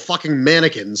field full of fucking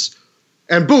mannequins,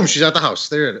 and boom, she's at the house.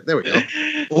 There we go.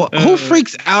 Well, who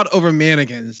freaks out over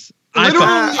mannequins?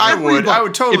 I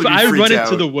would totally. If I run out.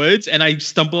 into the woods and I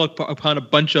stumble upon a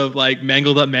bunch of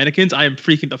mangled up mannequins, I am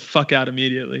freaking the fuck out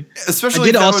immediately. Especially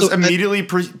if that was immediately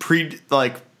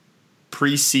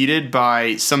preceded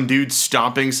by some dude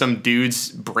stomping some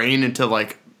dude's brain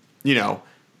into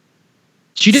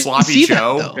she didn't sloppy see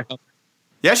Joe. That, though.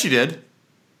 Yeah, she did.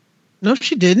 No,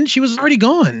 she didn't. She was already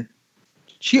gone.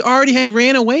 She already had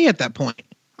ran away at that point.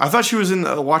 I thought she was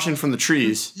watching from the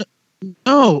trees.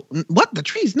 No, what, the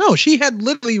trees? No, she had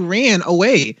literally ran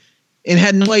away and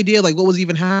had no idea what was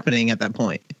even happening at that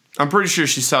point. I'm pretty sure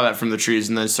she saw that from the trees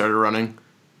and then started running.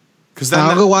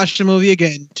 I'll go watch the movie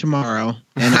again tomorrow,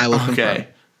 and I will okay.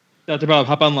 Dr. Bob,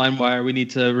 hop on LimeWire. We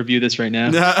need to review this right now.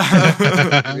 Wait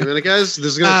a minute, guys. This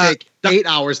is going to take 8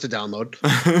 hours to download.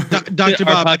 Dr.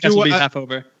 Bob, our podcast will be half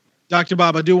over. Dr.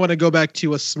 Bob, I do want to go back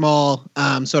to a small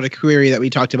sort of query that we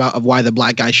talked about of why the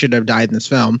black guy should have died in this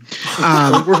film.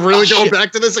 We're really going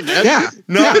back to this again? Yeah.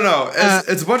 No.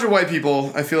 It's a bunch of white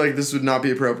people. I feel like this would not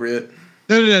be appropriate.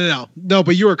 No,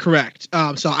 but you were correct.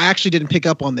 So I actually didn't pick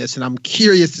up on this, and I'm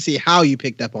curious to see how you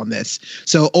picked up on this.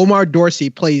 So Omar Dorsey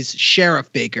plays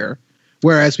Sheriff Baker,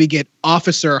 whereas we get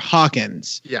Officer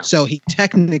Hawkins. Yeah. So he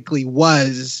technically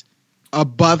was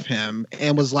above him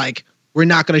and was like, we're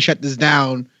not going to shut this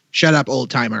down. Shut up, old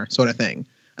timer, sort of thing.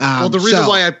 Well, the reason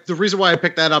why I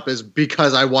picked that up is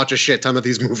because I watch a shit ton of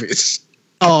these movies.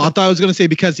 Oh, I thought I was going to say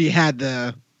because he had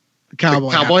the cowboy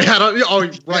hat on. Oh,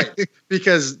 right.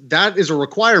 Because that is a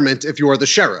requirement if you are the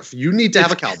sheriff. You need to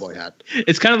have a cowboy hat.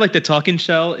 It's kind of like the talking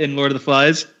shell in Lord of the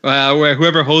Flies, where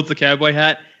whoever holds the cowboy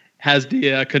hat has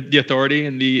the authority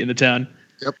in the town.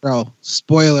 Yep. Bro,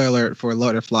 spoiler alert for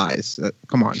Lord of the Flies.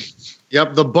 Come on.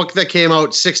 Yep, the book that came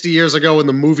out 60 years ago and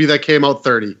the movie that came out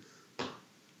 30.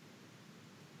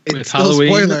 It's still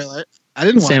spoiler alert. I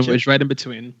didn't watch sandwich it. right in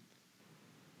between.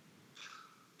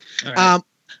 All right.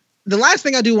 The last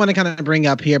thing I do want to kind of bring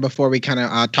up here before we kind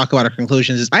of talk about our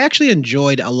conclusions is I actually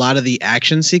enjoyed a lot of the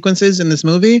action sequences in this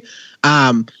movie.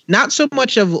 Not so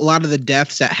much of a lot of the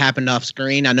deaths that happened off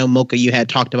screen. I know, Mocha, you had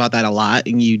talked about that a lot,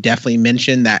 and you definitely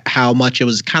mentioned that how much it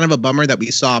was kind of a bummer that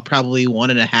we saw probably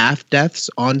 1.5 deaths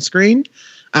on screen.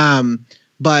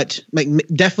 But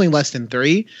definitely less than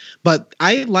 3. But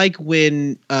I like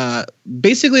when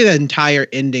basically the entire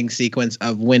ending sequence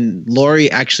of when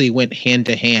Laurie actually went hand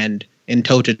to hand and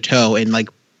toe to toe and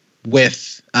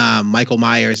with Michael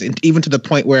Myers, and even to the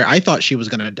point where I thought she was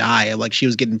going to die. She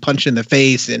was getting punched in the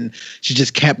face and she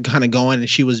just kept kind of going, and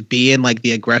she was being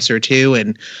the aggressor too.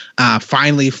 And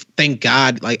finally, thank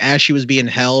God, as she was being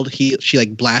held, she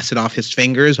blasted off his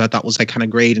fingers, which I thought was kind of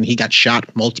great. And he got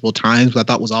shot multiple times, which I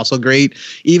thought was also great.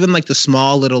 Even the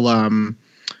small little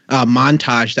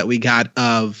montage that we got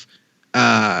of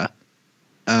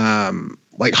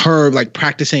her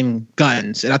practicing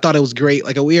guns, and I thought it was great.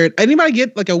 Anybody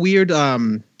get a weird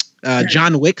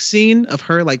John Wick scene of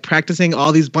her practicing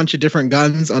all these bunch of different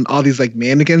guns on all these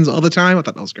mannequins all the time? I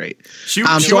thought that was great. She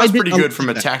was pretty good from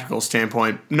a tactical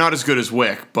standpoint. Not as good as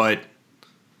Wick, but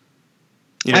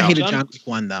I hated John Wick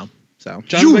 1 though. So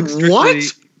John Wick what?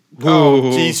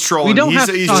 Oh, he's trolling. We don't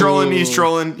he's trolling. He's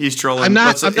trolling. I'm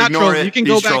not trolling. You can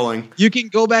go back. You can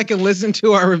go back and listen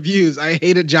to our reviews. I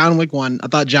hated John Wick 1. I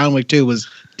thought John Wick 2 was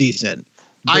decent.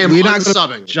 I am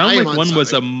unsubbing. John Wick 1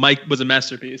 was a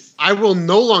masterpiece. I will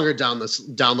no longer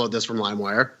download this from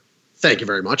LimeWire. Thank you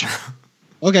very much.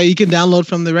 Okay, you can download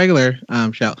from the regular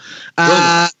show.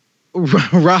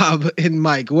 Rob and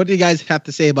Mike, what do you guys have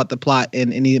to say about the plot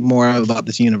and any more about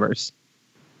this universe?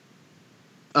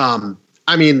 I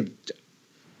mean,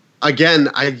 again,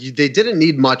 they didn't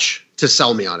need much to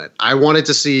sell me on it. I wanted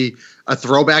to see a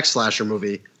throwback slasher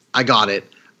movie. I got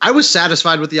it. I was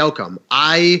satisfied with the outcome.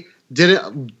 I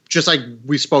didn't, just like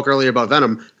we spoke earlier about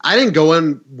Venom, I didn't go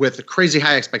in with crazy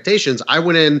high expectations. I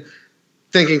went in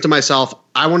thinking to myself,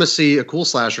 I want to see a cool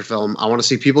slasher film. I want to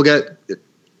see people get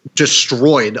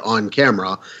destroyed on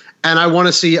camera. And I want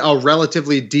to see a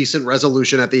relatively decent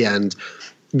resolution at the end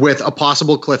with a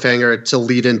possible cliffhanger to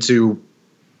lead into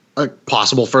a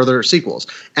possible further sequels.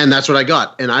 And that's what I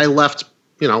got. And I left,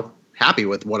 happy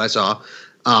with what I saw.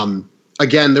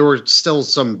 Again, there were still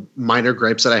some minor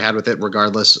gripes that I had with it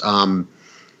regardless. I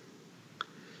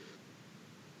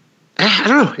don't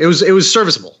know. It was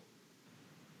serviceable.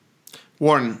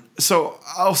 Warren, so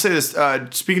I'll say this.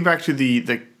 Speaking back to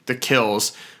the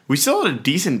kills, we still had a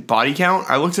decent body count.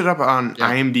 I looked it up on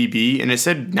IMDb, and it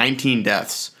said 19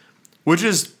 deaths, which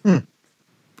is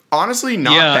honestly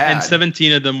not bad. Yeah, and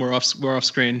 17 of them were off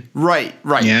screen. Right.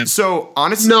 Yeah. So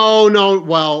honestly, no.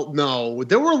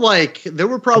 There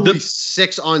were probably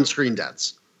 6 on-screen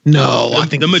deaths. No, I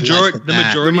think the majority were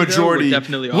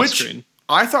definitely off screen. Which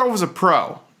I thought was a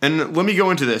pro. And let me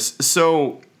go into this.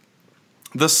 So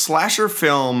the slasher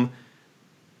film,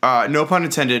 no pun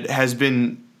intended, has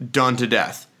been done to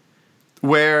death,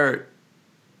 where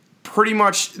pretty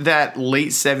much that late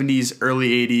 70s,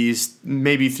 early 80s,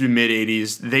 maybe through mid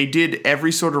 80s, they did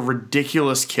every sort of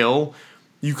ridiculous kill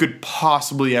you could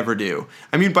possibly ever do.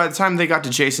 I mean, by the time they got to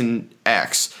Jason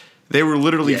X, they were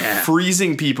literally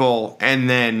freezing people and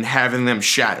then having them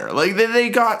shatter. Like, they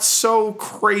got so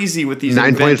crazy with these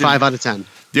 9.5 out of 10.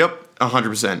 Yep.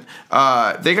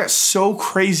 100%. They got so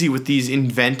crazy with these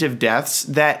inventive deaths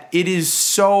that it is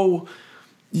so...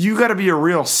 You got to be a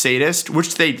real sadist,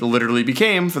 which they literally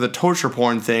became for the torture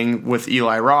porn thing with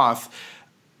Eli Roth,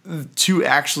 to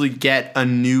actually get a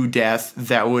new death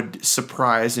that would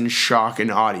surprise and shock an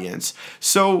audience.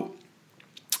 So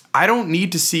I don't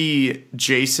need to see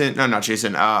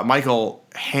Michael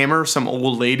hammer some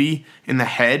old lady in the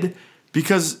head,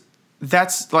 because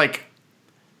that's like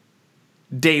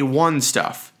day one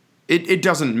stuff. It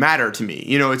doesn't matter to me.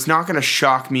 It's not going to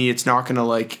shock me. It's not going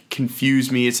to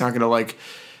confuse me. It's not going to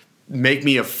make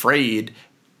me afraid.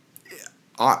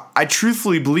 I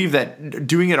truthfully believe that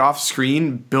doing it off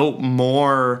screen built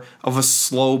more of a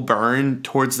slow burn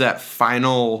towards that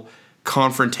final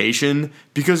confrontation,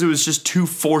 because it was just two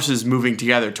forces moving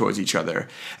together towards each other.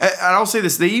 And I'll say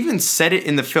this, they even said it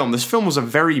in the film. This film was a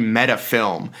very meta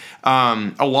film.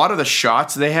 A lot of the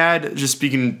shots they had, just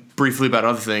speaking briefly about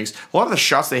other things, a lot of the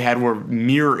shots they had were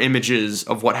mirror images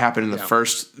of what happened in the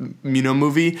first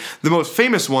movie. The most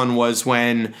famous one was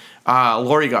when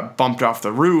Laurie got bumped off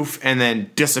the roof and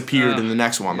then disappeared in the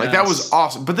next one. That was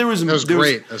awesome. But that was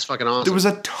great. That was fucking awesome. There was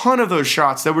a ton of those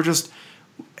shots that were just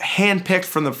handpicked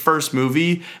from the first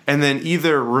movie and then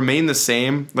either remain the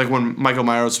same, like when Michael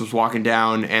Myers was walking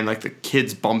down and the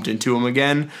kids bumped into him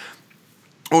again,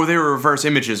 or they were reverse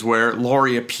images where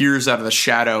Laurie appears out of the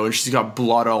shadow and she's got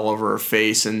blood all over her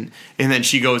face and then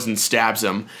she goes and stabs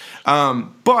him.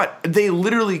 But they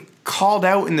literally called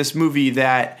out in this movie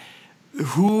that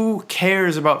who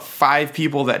cares about 5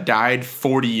 people that died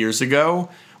 40 years ago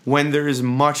when there is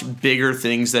much bigger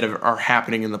things that are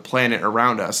happening in the planet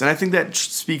around us. And I think that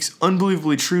speaks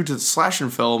unbelievably true to the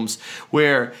slasher films,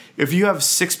 where if you have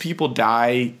 6 people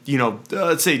die,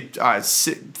 let's say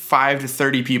 5 to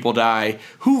 30 people die,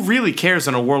 who really cares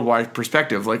on a worldwide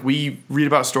perspective? We read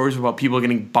about stories about people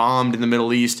getting bombed in the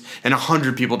Middle East and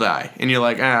 100 people die. And you're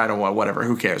like, I don't know, whatever,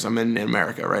 who cares? I'm in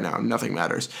America right now. Nothing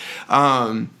matters.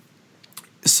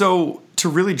 So to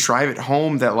really drive it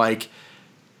home that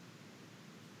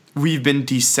we've been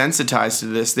desensitized to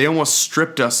this. They almost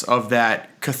stripped us of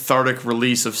that cathartic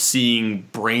release of seeing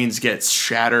brains get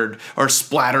shattered or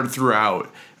splattered throughout.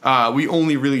 We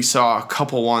only really saw a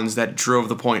couple ones that drove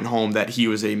the point home that he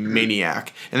was a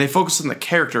maniac. And they focused on the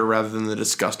character rather than the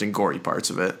disgusting, gory parts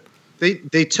of it.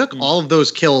 They took all of those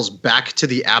kills back to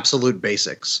the absolute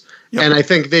basics. Yep. And I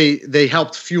think they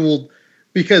helped fuel...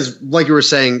 Because, like you were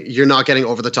saying, you're not getting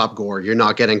over-the-top gore. You're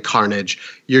not getting carnage.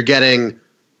 You're getting...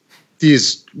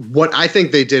 what I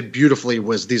think they did beautifully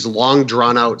was these long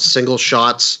drawn out single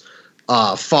shots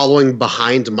following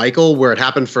behind Michael, where it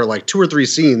happened for 2 or 3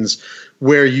 scenes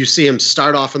where you see him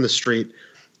start off in the street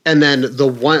and then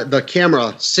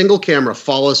the single camera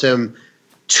follows him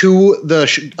to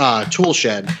the tool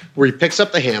shed where he picks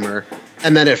up the hammer,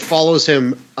 and then it follows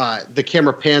him. The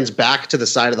camera pans back to the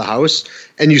side of the house,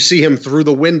 and you see him through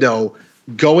the window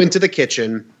go into the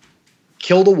kitchen,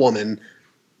 kill the woman,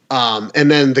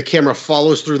 and then the camera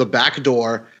follows through the back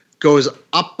door, goes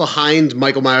up behind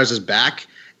Michael Myers' back,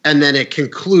 and then it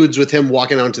concludes with him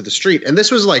walking onto the street. And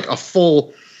this was like a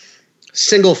full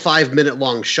single 5-minute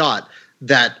long shot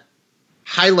that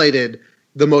highlighted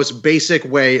the most basic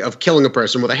way of killing a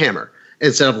person with a hammer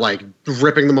instead of like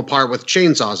ripping them apart with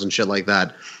chainsaws and shit like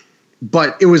that.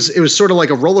 But it was sort of like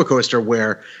a roller coaster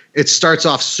where it starts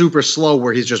off super slow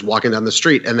where he's just walking down the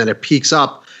street, and then it peaks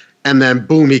up, and then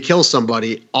boom, he kills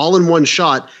somebody all in one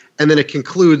shot. And then it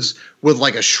concludes with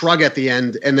like a shrug at the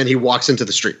end, and then he walks into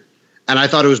the street. And I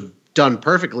thought it was done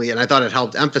perfectly, and I thought it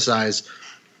helped emphasize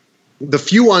the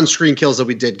few on-screen kills that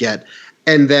we did get,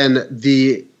 and then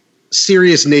the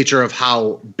serious nature of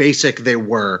how basic they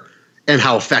were and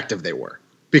how effective they were.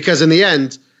 Because in the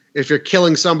end, if you're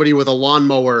killing somebody with a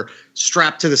lawnmower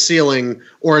strapped to the ceiling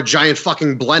or a giant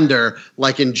fucking blender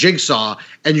like in Jigsaw,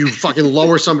 and you fucking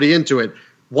lower somebody into it,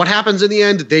 what happens in the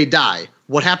end? They die.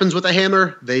 What happens with a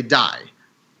hammer? They die.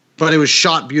 But it was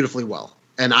shot beautifully well,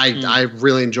 and I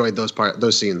really enjoyed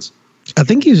those scenes. I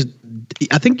think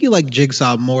you like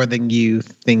Jigsaw more than you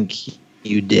think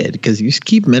you did, because you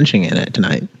keep mentioning it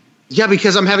tonight. Yeah,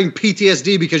 because I'm having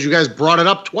PTSD because you guys brought it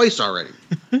up twice already.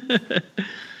 You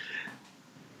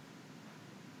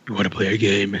want to play a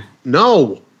game?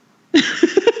 No.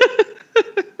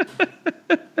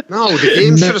 No, the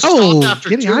game should have stopped after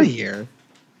 2. Get out of here.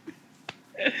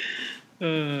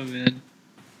 Oh, man.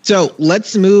 So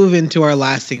let's move into our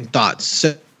lasting thoughts.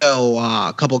 So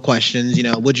a couple of questions.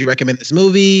 Would you recommend this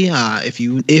movie? If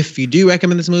you do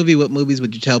recommend this movie, what movies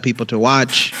would you tell people to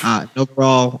watch?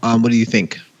 Overall, what do you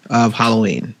think of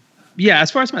Halloween? Yeah,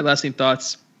 as far as my lasting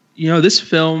thoughts, this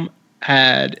film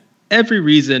had every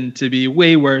reason to be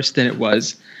way worse than it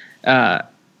was.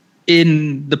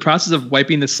 In the process of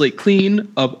wiping the slate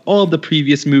clean of all the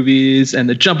previous movies and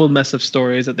the jumbled mess of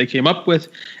stories that they came up with,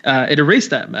 it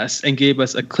erased that mess and gave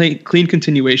us a clean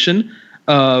continuation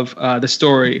of the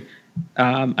story.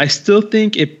 I still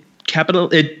think it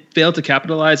failed to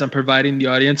capitalize on providing the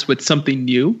audience with something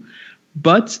new,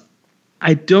 but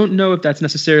I don't know if that's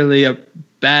necessarily a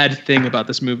bad thing about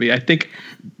this movie. I think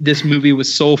this movie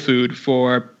was soul food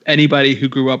for anybody who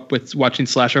grew up with watching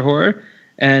slasher horror,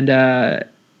 and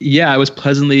I was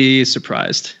pleasantly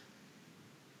surprised.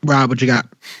 Rob, what you got?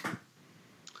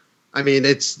 I mean,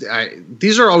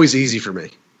 these are always easy for me.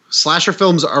 Slasher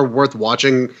films are worth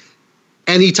watching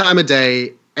any time of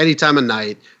day, any time of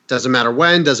night. Doesn't matter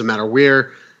when, doesn't matter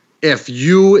where. If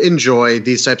you enjoy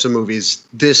these types of movies,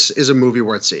 this is a movie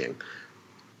worth seeing.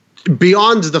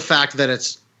 Beyond the fact that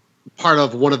it's part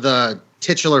of one of the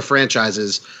titular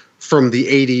franchises from the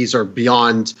 80s or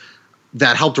beyond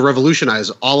that helped revolutionize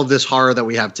all of this horror that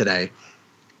we have today,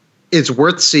 it's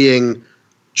worth seeing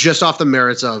just off the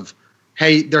merits of,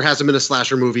 hey, there hasn't been a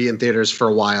slasher movie in theaters for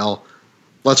a while.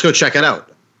 Let's go check it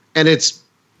out. And it's,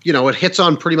 it hits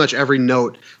on pretty much every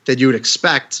note that you would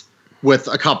expect, with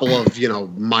a couple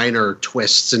of, minor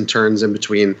twists and turns in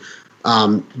between.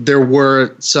 There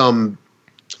were some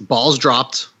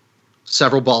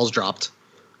several balls dropped.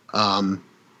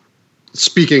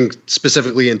 Speaking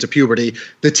specifically into puberty,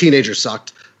 the teenager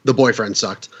sucked, the boyfriend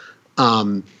sucked.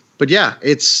 But yeah,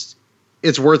 it's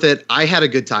worth it. I had a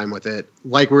good time with it.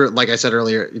 Like I said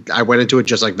earlier, I went into it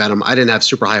just like Venom. I didn't have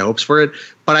super high hopes for it,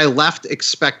 but I left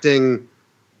expecting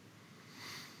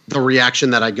the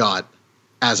reaction that I got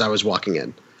as I was walking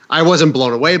in. I wasn't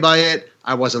blown away by it.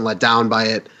 I wasn't let down by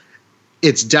it.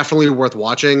 It's definitely worth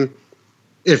watching.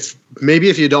 If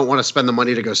you don't want to spend the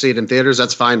money to go see it in theaters,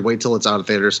 that's fine. Wait till it's out of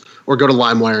theaters, or go to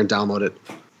LimeWire and download it.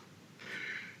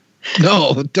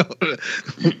 No,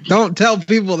 don't tell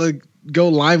people to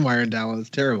go LimeWire and download. It's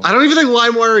terrible. I don't even think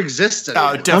LimeWire exists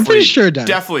anymore. I'm pretty sure it does.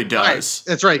 Definitely does.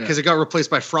 Right. That's right, because it got replaced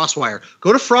by FrostWire.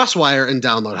 Go to FrostWire and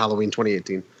download Halloween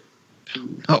 2018.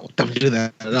 No, don't do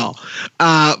that at all.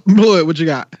 Blewett, what you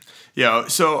got? Yeah,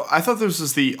 so I thought this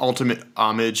was the ultimate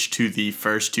homage to the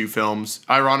first two films.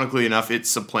 Ironically enough, it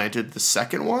supplanted the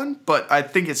second one, but I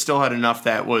think it still had enough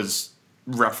that was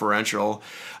referential.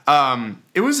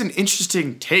 It was an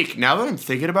interesting take. Now that I'm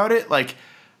thinking about it, like,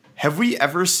 have we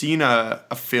ever seen a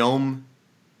film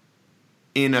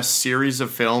in a series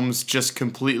of films just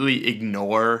completely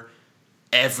ignore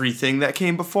everything that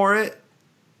came before it?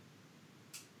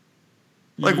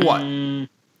 Like what?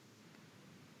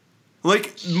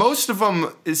 Like, most of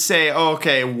them say, oh,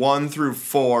 okay, 1 through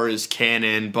 4 is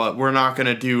canon, but we're not going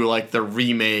to do, like, the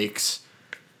remakes.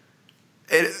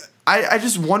 I I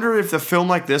just wonder if the film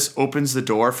like this opens the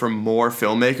door for more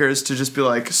filmmakers to just be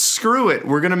like, screw it,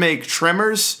 we're gonna make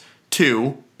Tremors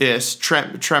 2.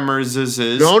 Tremors is.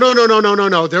 No.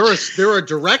 There are a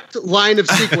direct line of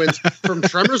sequence from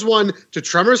Tremors 1 to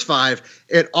Tremors 5.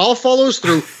 It all follows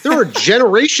through. There are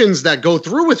generations that go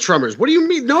through with Tremors. What do you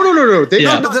mean? No.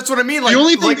 But that's what I mean. Like,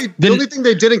 the only thing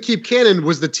they didn't keep canon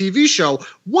was the TV show,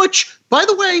 which, by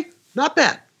the way, not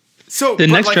bad. So the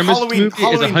next like Tremors Halloween, movie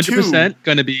is 100%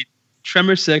 going to be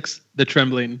Tremors 6: The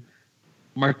Trembling.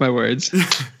 Mark my words.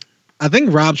 I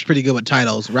think Rob's pretty good with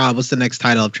titles. Rob, what's the next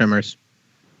title of Tremors?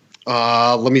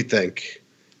 Let me think.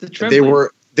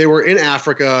 The They were in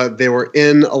Africa. They were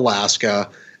in Alaska.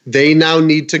 They now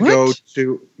need to go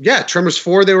to Tremors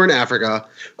 4. They were in Africa.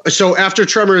 So after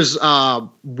Tremors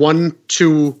 1,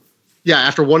 2,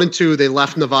 after 1 and 2, they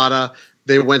left Nevada.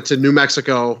 They went to New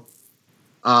Mexico.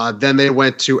 Then they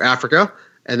went to Africa,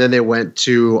 and then they went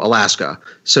to Alaska.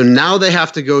 So now they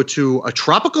have to go to a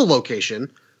tropical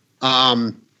location.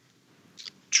 Tremors,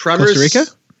 Costa Rica?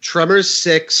 Tremors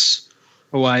 6.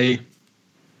 Hawaii.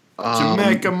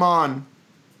 Jamaica, man.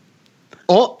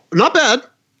 Oh, not bad.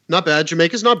 Not bad.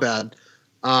 Jamaica's not bad.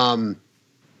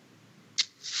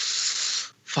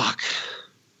 Fuck.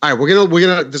 All right, we're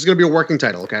gonna. This is gonna be a working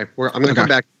title. Okay, I'm gonna come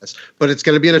back to this, but it's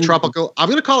gonna be in a tropical. I'm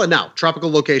gonna call it now. Tropical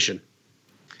location.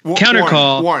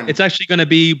 Countercall. Warren. It's actually going to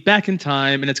be back in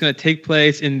time, and it's going to take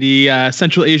place in the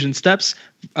Central Asian steppes.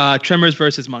 Tremors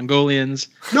versus Mongolians.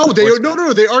 No. They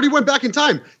already went back in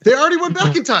time. What? They went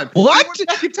back in time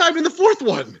in the fourth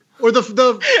one. Or it was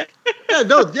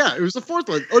the fourth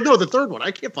one. Oh no, the third one.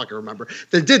 I can't fucking remember.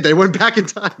 They did. They went back in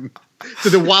time to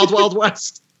the Wild Wild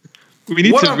West. We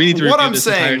need to review what this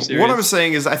entire series. What I'm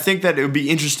saying is, I think that it would be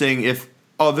interesting if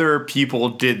other people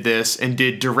did this and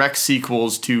did direct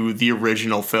sequels to the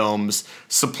original films,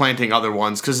 supplanting other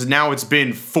ones. Because now it's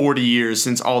been 40 years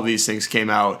since all these things came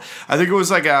out. I think it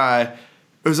was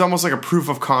almost like a proof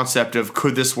of concept of,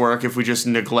 could this work if we just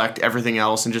neglect everything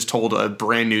else and just told a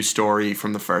brand new story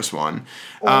from the first one?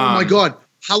 Oh my God.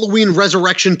 Halloween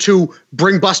Resurrection 2,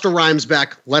 bring Busta Rhymes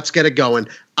back. Let's get it going.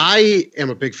 I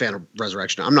am a big fan of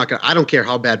Resurrection. I don't care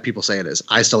how bad people say it is.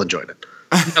 I still enjoyed it.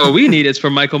 What we need is for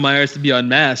Michael Myers to be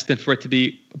unmasked and for it to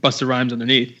be Busta Rhymes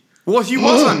underneath. Well, he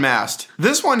was unmasked.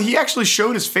 This one, he actually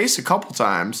showed his face a couple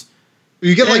times.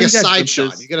 You get a side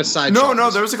shot. You get a side shot.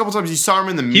 No, there was a couple times you saw him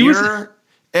in the mirror.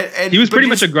 He was pretty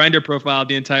much a grinder profile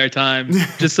the entire time.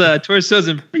 Just torsos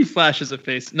and pretty flashes of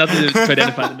face. Nothing to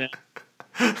identify the man.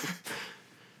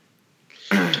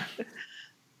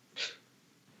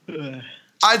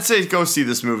 I'd say go see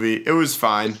this movie. It was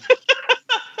fine.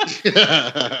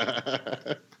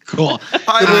 Cool.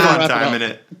 I had a fun time in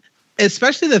it.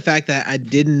 Especially the fact that I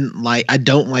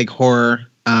don't like horror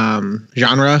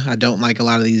genre. I don't like a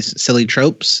lot of these silly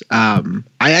tropes. I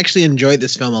actually enjoyed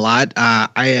this film a lot.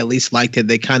 I at least liked it.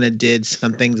 They kind of did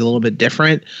some things a little bit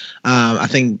different. I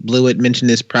think Blewett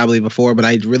mentioned this probably before, but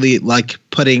I really like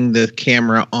putting the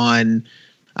camera on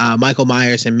Michael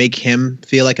Myers and make him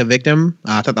feel like a victim.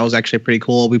 I thought that was actually pretty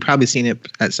cool. We've probably seen it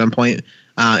at some point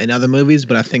in other movies,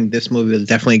 but I think this movie was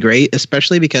definitely great,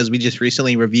 especially because we just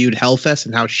recently reviewed Hellfest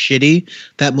and how shitty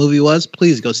that movie was.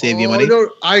 Please go save your money. No,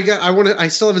 I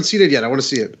still haven't seen it yet. I want to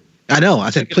see it. I know. I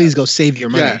said, please go save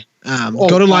your money. Yeah.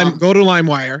 Go to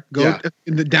LimeWire,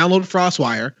 download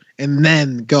FrostWire, and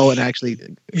then go and actually.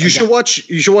 You should watch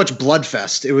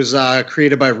Bloodfest. It was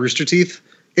created by Rooster Teeth.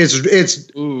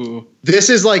 Ooh. This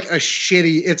is like a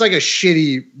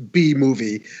shitty B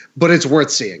movie, but it's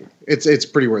worth seeing. It's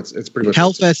pretty worth. It's pretty much.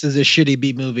 Hellfest is a shitty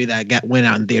B movie that went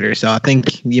out in theater, so I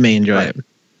think you may enjoy it.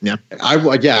 Yeah. I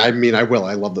will.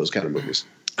 I love those kind of movies.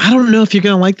 I don't know if you're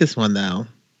gonna like this one though.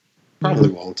 Probably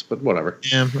won't, but whatever.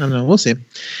 Yeah, I don't know. We'll see.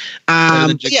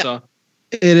 Jigsaw.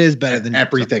 It is better than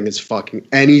everything.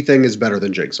 Anything is better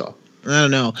than Jigsaw. I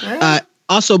don't know.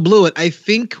 Also, Blewett, I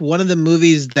think one of the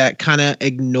movies that kind of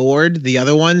ignored the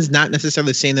other ones, not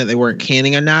necessarily saying that they weren't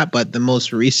canon or not, but the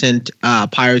most recent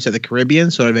Pirates of the Caribbean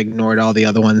sort of ignored all the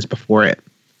other ones before it.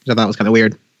 So I thought it was kind of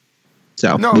weird.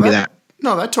 So maybe that.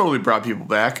 No, that totally brought people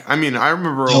back. I mean, I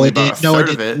remember only about a third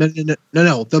of it.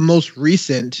 No. The most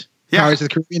recent Pirates of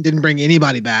the Caribbean didn't bring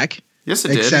anybody back. Yes, it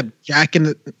did. Except Jack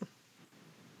and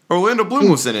Orlando Bloom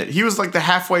was in it. He was like the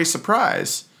halfway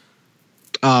surprise.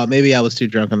 Maybe I was too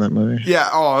drunk on that movie. Yeah.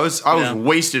 I was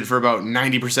wasted for about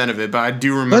 90% of it, but I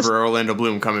do remember Orlando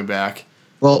Bloom coming back.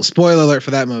 Well, spoiler alert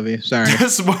for that movie. Sorry.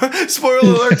 Spoiler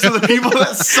alert to the people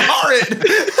that saw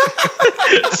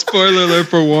it. Spoiler alert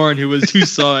for Warren, who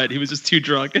saw it. He was just too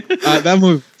drunk. That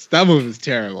movie was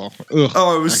terrible. Ugh.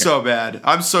 Oh, it was so bad.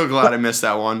 I'm so glad I missed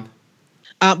that one.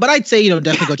 But I'd say,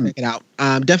 definitely go check it out.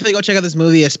 Definitely go check out this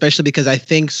movie, especially because I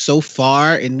think so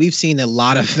far, and we've seen a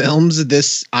lot of films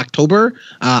this October.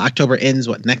 October ends,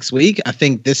 next week? I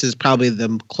think this is probably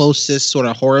the closest sort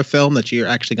of horror film that you're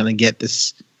actually going to get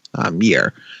this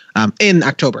year in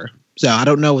October. So I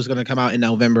don't know what's going to come out in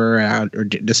November or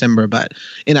December, but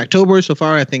in October so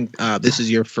far, I think this is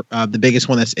the biggest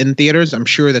one that's in theaters. I'm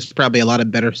sure there's probably a lot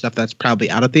of better stuff that's probably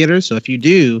out of theaters. So if you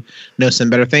do know some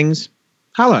better things,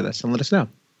 holler at us and let us know.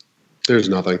 There's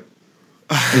nothing.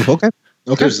 Okay.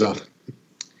 There's nothing.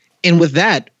 And with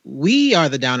that, we are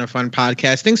the Downer Fun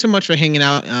Podcast. Thanks so much for hanging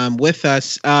out with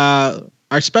us.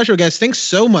 Our special guest, thanks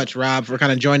so much, Rob, for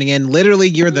kind of joining in. Literally,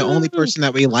 you're the only person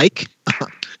that we like.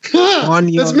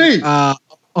 That's me.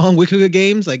 On Wicked Good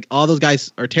Games, like all those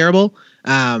guys are terrible.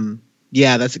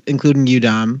 Yeah, that's including you,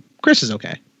 Dom. Chris is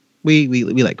okay. We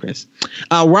like Chris.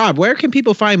 Rob, where can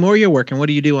people find more of your work and what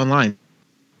do you do online?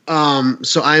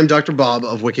 So I am Dr. Bob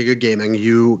of Wicked Good Gaming.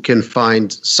 You can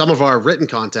find some of our written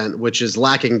content, which is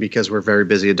lacking because we're very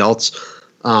busy adults,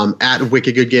 at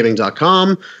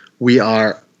wickedgoodgaming.com. We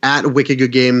are at Wicked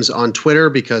Good Games on Twitter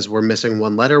because we're missing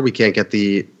one letter. We can't get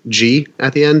the G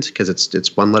at the end because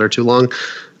it's one letter too long.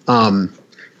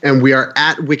 And we are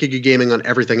at Wicked Good Gaming on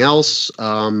everything else.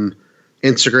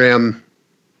 Instagram,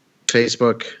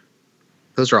 Facebook.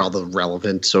 Those are all the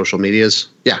relevant social medias.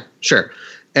 Yeah, sure.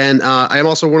 And I am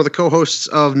also one of the co-hosts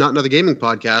of Not Another Gaming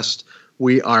Podcast.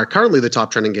 We are currently the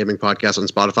top trending gaming podcast on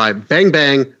Spotify. Bang,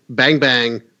 bang, bang,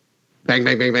 bang, bang,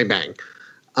 bang, bang, bang, bang.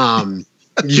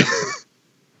 Yeah.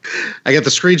 I get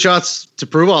the screenshots to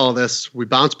prove all of this. We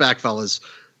bounce back, fellas.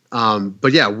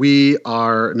 But yeah, we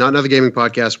are Not Another Gaming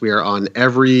Podcast. We are on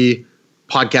every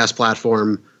podcast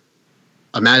platform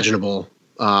imaginable.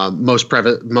 Most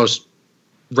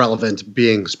relevant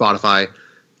being Spotify.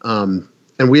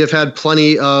 And we have had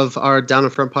plenty of our Down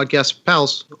in Front podcast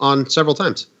pals on several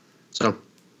times. So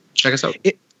check us out.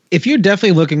 If you're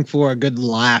definitely looking for a good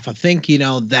laugh, I think,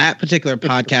 that particular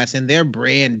podcast and their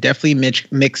brand definitely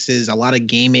mixes a lot of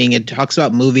gaming. It talks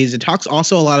about movies. It talks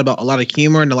also a lot about a lot of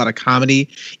humor and a lot of comedy.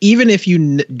 Even if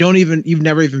you've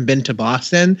never even been to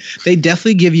Boston, they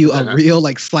definitely give you a real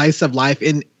slice of life.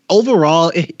 And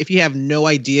overall, if you have no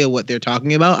idea what they're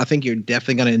talking about, I think you're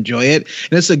definitely going to enjoy it.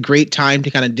 And it's a great time to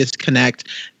kind of disconnect,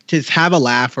 to have a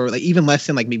laugh, or even less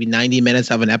than maybe 90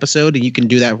 minutes of an episode. And you can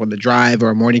do that for the drive or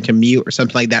a morning commute or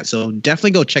something like that. So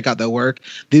definitely go check out their work.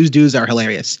 These dudes are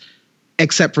hilarious,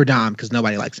 except for Dom, because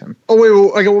nobody likes him. Oh, wait,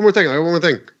 I got one more thing.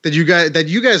 that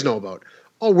you guys know about.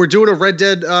 Oh, we're doing a Red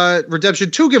Dead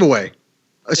Redemption 2 giveaway.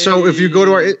 So if you go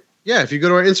to our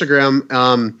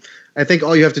Instagram, I think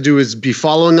all you have to do is be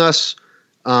following us,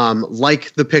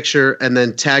 like the picture, and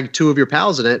then tag 2 of your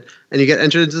pals in it, and you get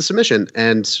entered into the submission.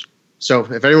 And so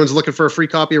if anyone's looking for a free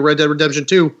copy of Red Dead Redemption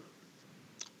 2,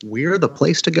 we're the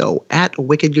place to go at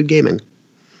Wicked Good Gaming.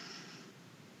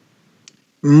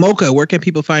 Mocha, where can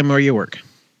people find more of your work?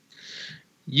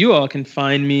 You all can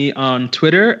find me on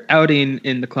Twitter, outing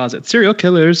in the closet serial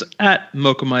killers, at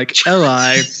Mocha Mike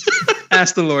LI,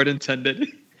 as the Lord intended.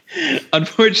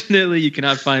 Unfortunately, you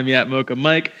cannot find me at Mocha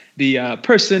Mike. The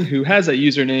person who has that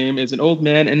username is an old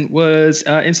man and was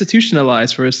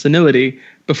institutionalized for his senility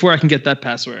before I can get that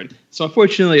password. So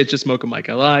unfortunately, it's just Mocha Mike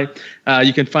LI.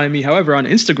 You can find me, however, on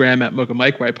Instagram at Mocha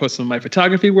Mike, where I post some of my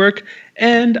photography work,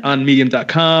 and on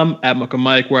medium.com at Mocha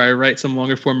Mike, where I write some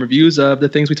longer form reviews of the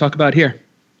things we talk about here.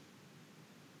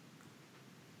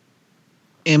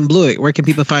 And Blewett, where can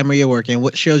people find more of your work and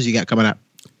what shows you got coming up?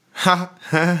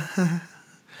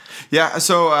 Yeah,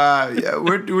 so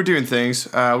we're doing things.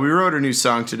 We wrote a new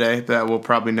song today that we'll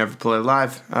probably never play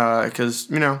live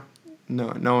because, no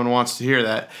one wants to hear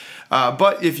that.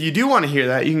 But if you do want to hear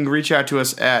that, you can reach out to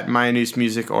us at Mayonnaise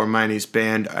Music or Mayonnaise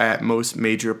Band at most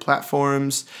major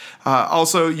platforms.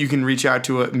 Also, you can reach out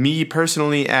to me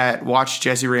personally at Watch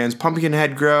Jesse Rand's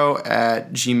Pumpkinhead Grow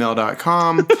at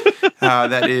gmail.com.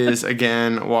 That is,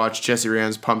 again, Watch Jesse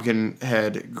Rand's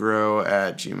Pumpkinhead Grow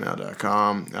at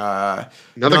gmail.com.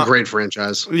 Another great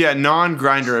franchise. Yeah,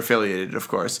 non-Grindr affiliated, of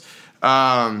course.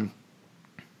 Yeah,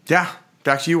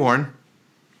 back to you, Warren.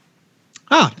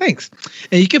 Oh, thanks.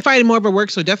 And you can find more of our work,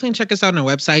 so definitely check us out on our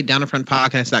website,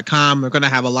 downinfrontpodcast.com. We're going to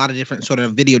have a lot of different sort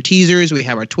of video teasers. We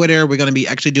have our Twitter. We're going to be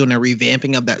actually doing a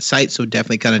revamping of that site, so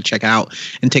definitely kind of check out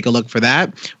and take a look for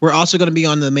that. We're also going to be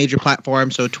on the major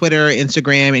platforms, so Twitter,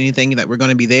 Instagram, anything that we're going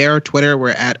to be there. Twitter,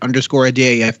 we're at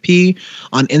 _DAFP.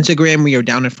 On Instagram, we are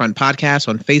Down in Front Podcast.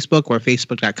 On Facebook, we're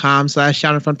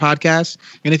facebook.com/Down in Front Podcast.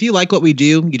 And if you like what we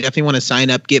do, you definitely want to sign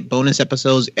up, get bonus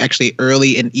episodes actually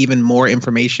early, and even more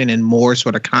information and more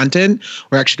sort of content.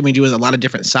 We're actually going to be doing a lot of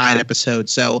different side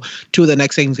episodes. So 2 of the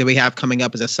next things that we have coming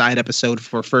up is a side episode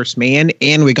for First Man,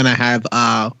 and we're going to have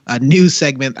a new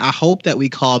segment. I hope that we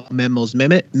call Memo's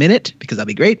Minute, because that'll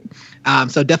be great.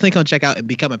 So definitely come check out and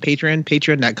become a patron.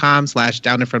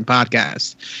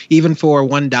 Patreon.com/DownInFrontPodcast. Even for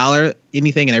 $1,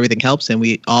 anything and everything helps, and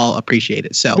we all appreciate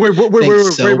it. So wait,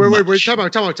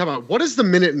 Time out. What does the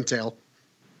minute entail?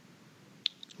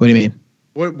 What do you mean?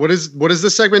 What is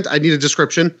this segment? I need a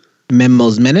description.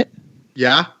 Memo's Minute.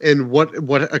 Yeah, and what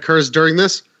occurs during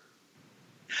this?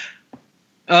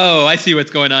 Oh, I see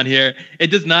what's going on here. It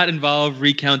does not involve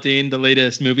recounting the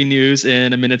latest movie news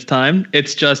in a minute's time.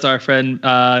 It's just our friend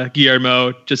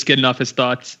Guillermo just getting off his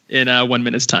thoughts in 1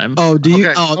 minute's time. Oh, do you?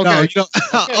 Okay, Oh, okay. no. You don't,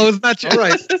 Oh, it's not your. All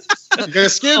right, you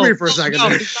guys scared me for a second. No,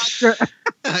 there.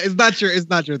 it's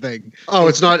not your thing. Oh,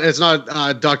 it's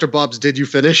not Dr. Bob's Did You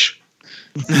Finish?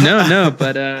 No,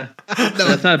 but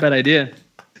that's not a bad idea.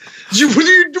 What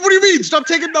do you mean? Stop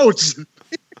taking notes.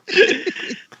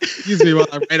 Excuse me while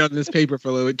I write on this paper for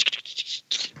a little bit.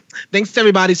 Thanks to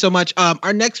everybody so much.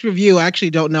 Our next review, I actually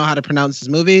don't know how to pronounce this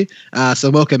movie. So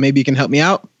Mocha, maybe you can help me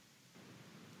out.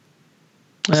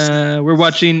 We're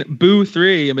watching Boo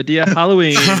 3, A Medea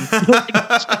Halloween.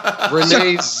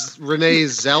 Renee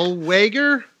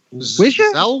Zellweger?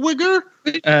 Zellweger?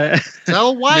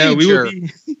 No,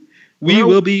 we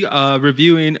will be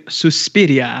reviewing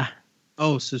Suspiria.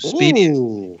 Oh, Suspiria.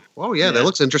 Ooh. Oh, yeah, that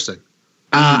looks interesting.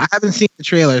 I haven't seen the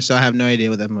trailer, so I have no idea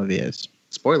what that movie is.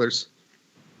 Spoilers.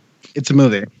 It's a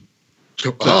movie.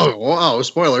 Oh, wow,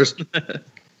 spoilers.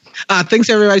 Thanks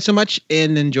everybody so much,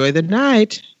 and enjoy the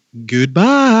night.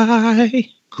 Goodbye.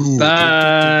 Cool.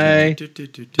 Bye.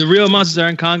 The real monsters are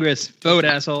in Congress. Vote,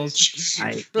 assholes. Jesus.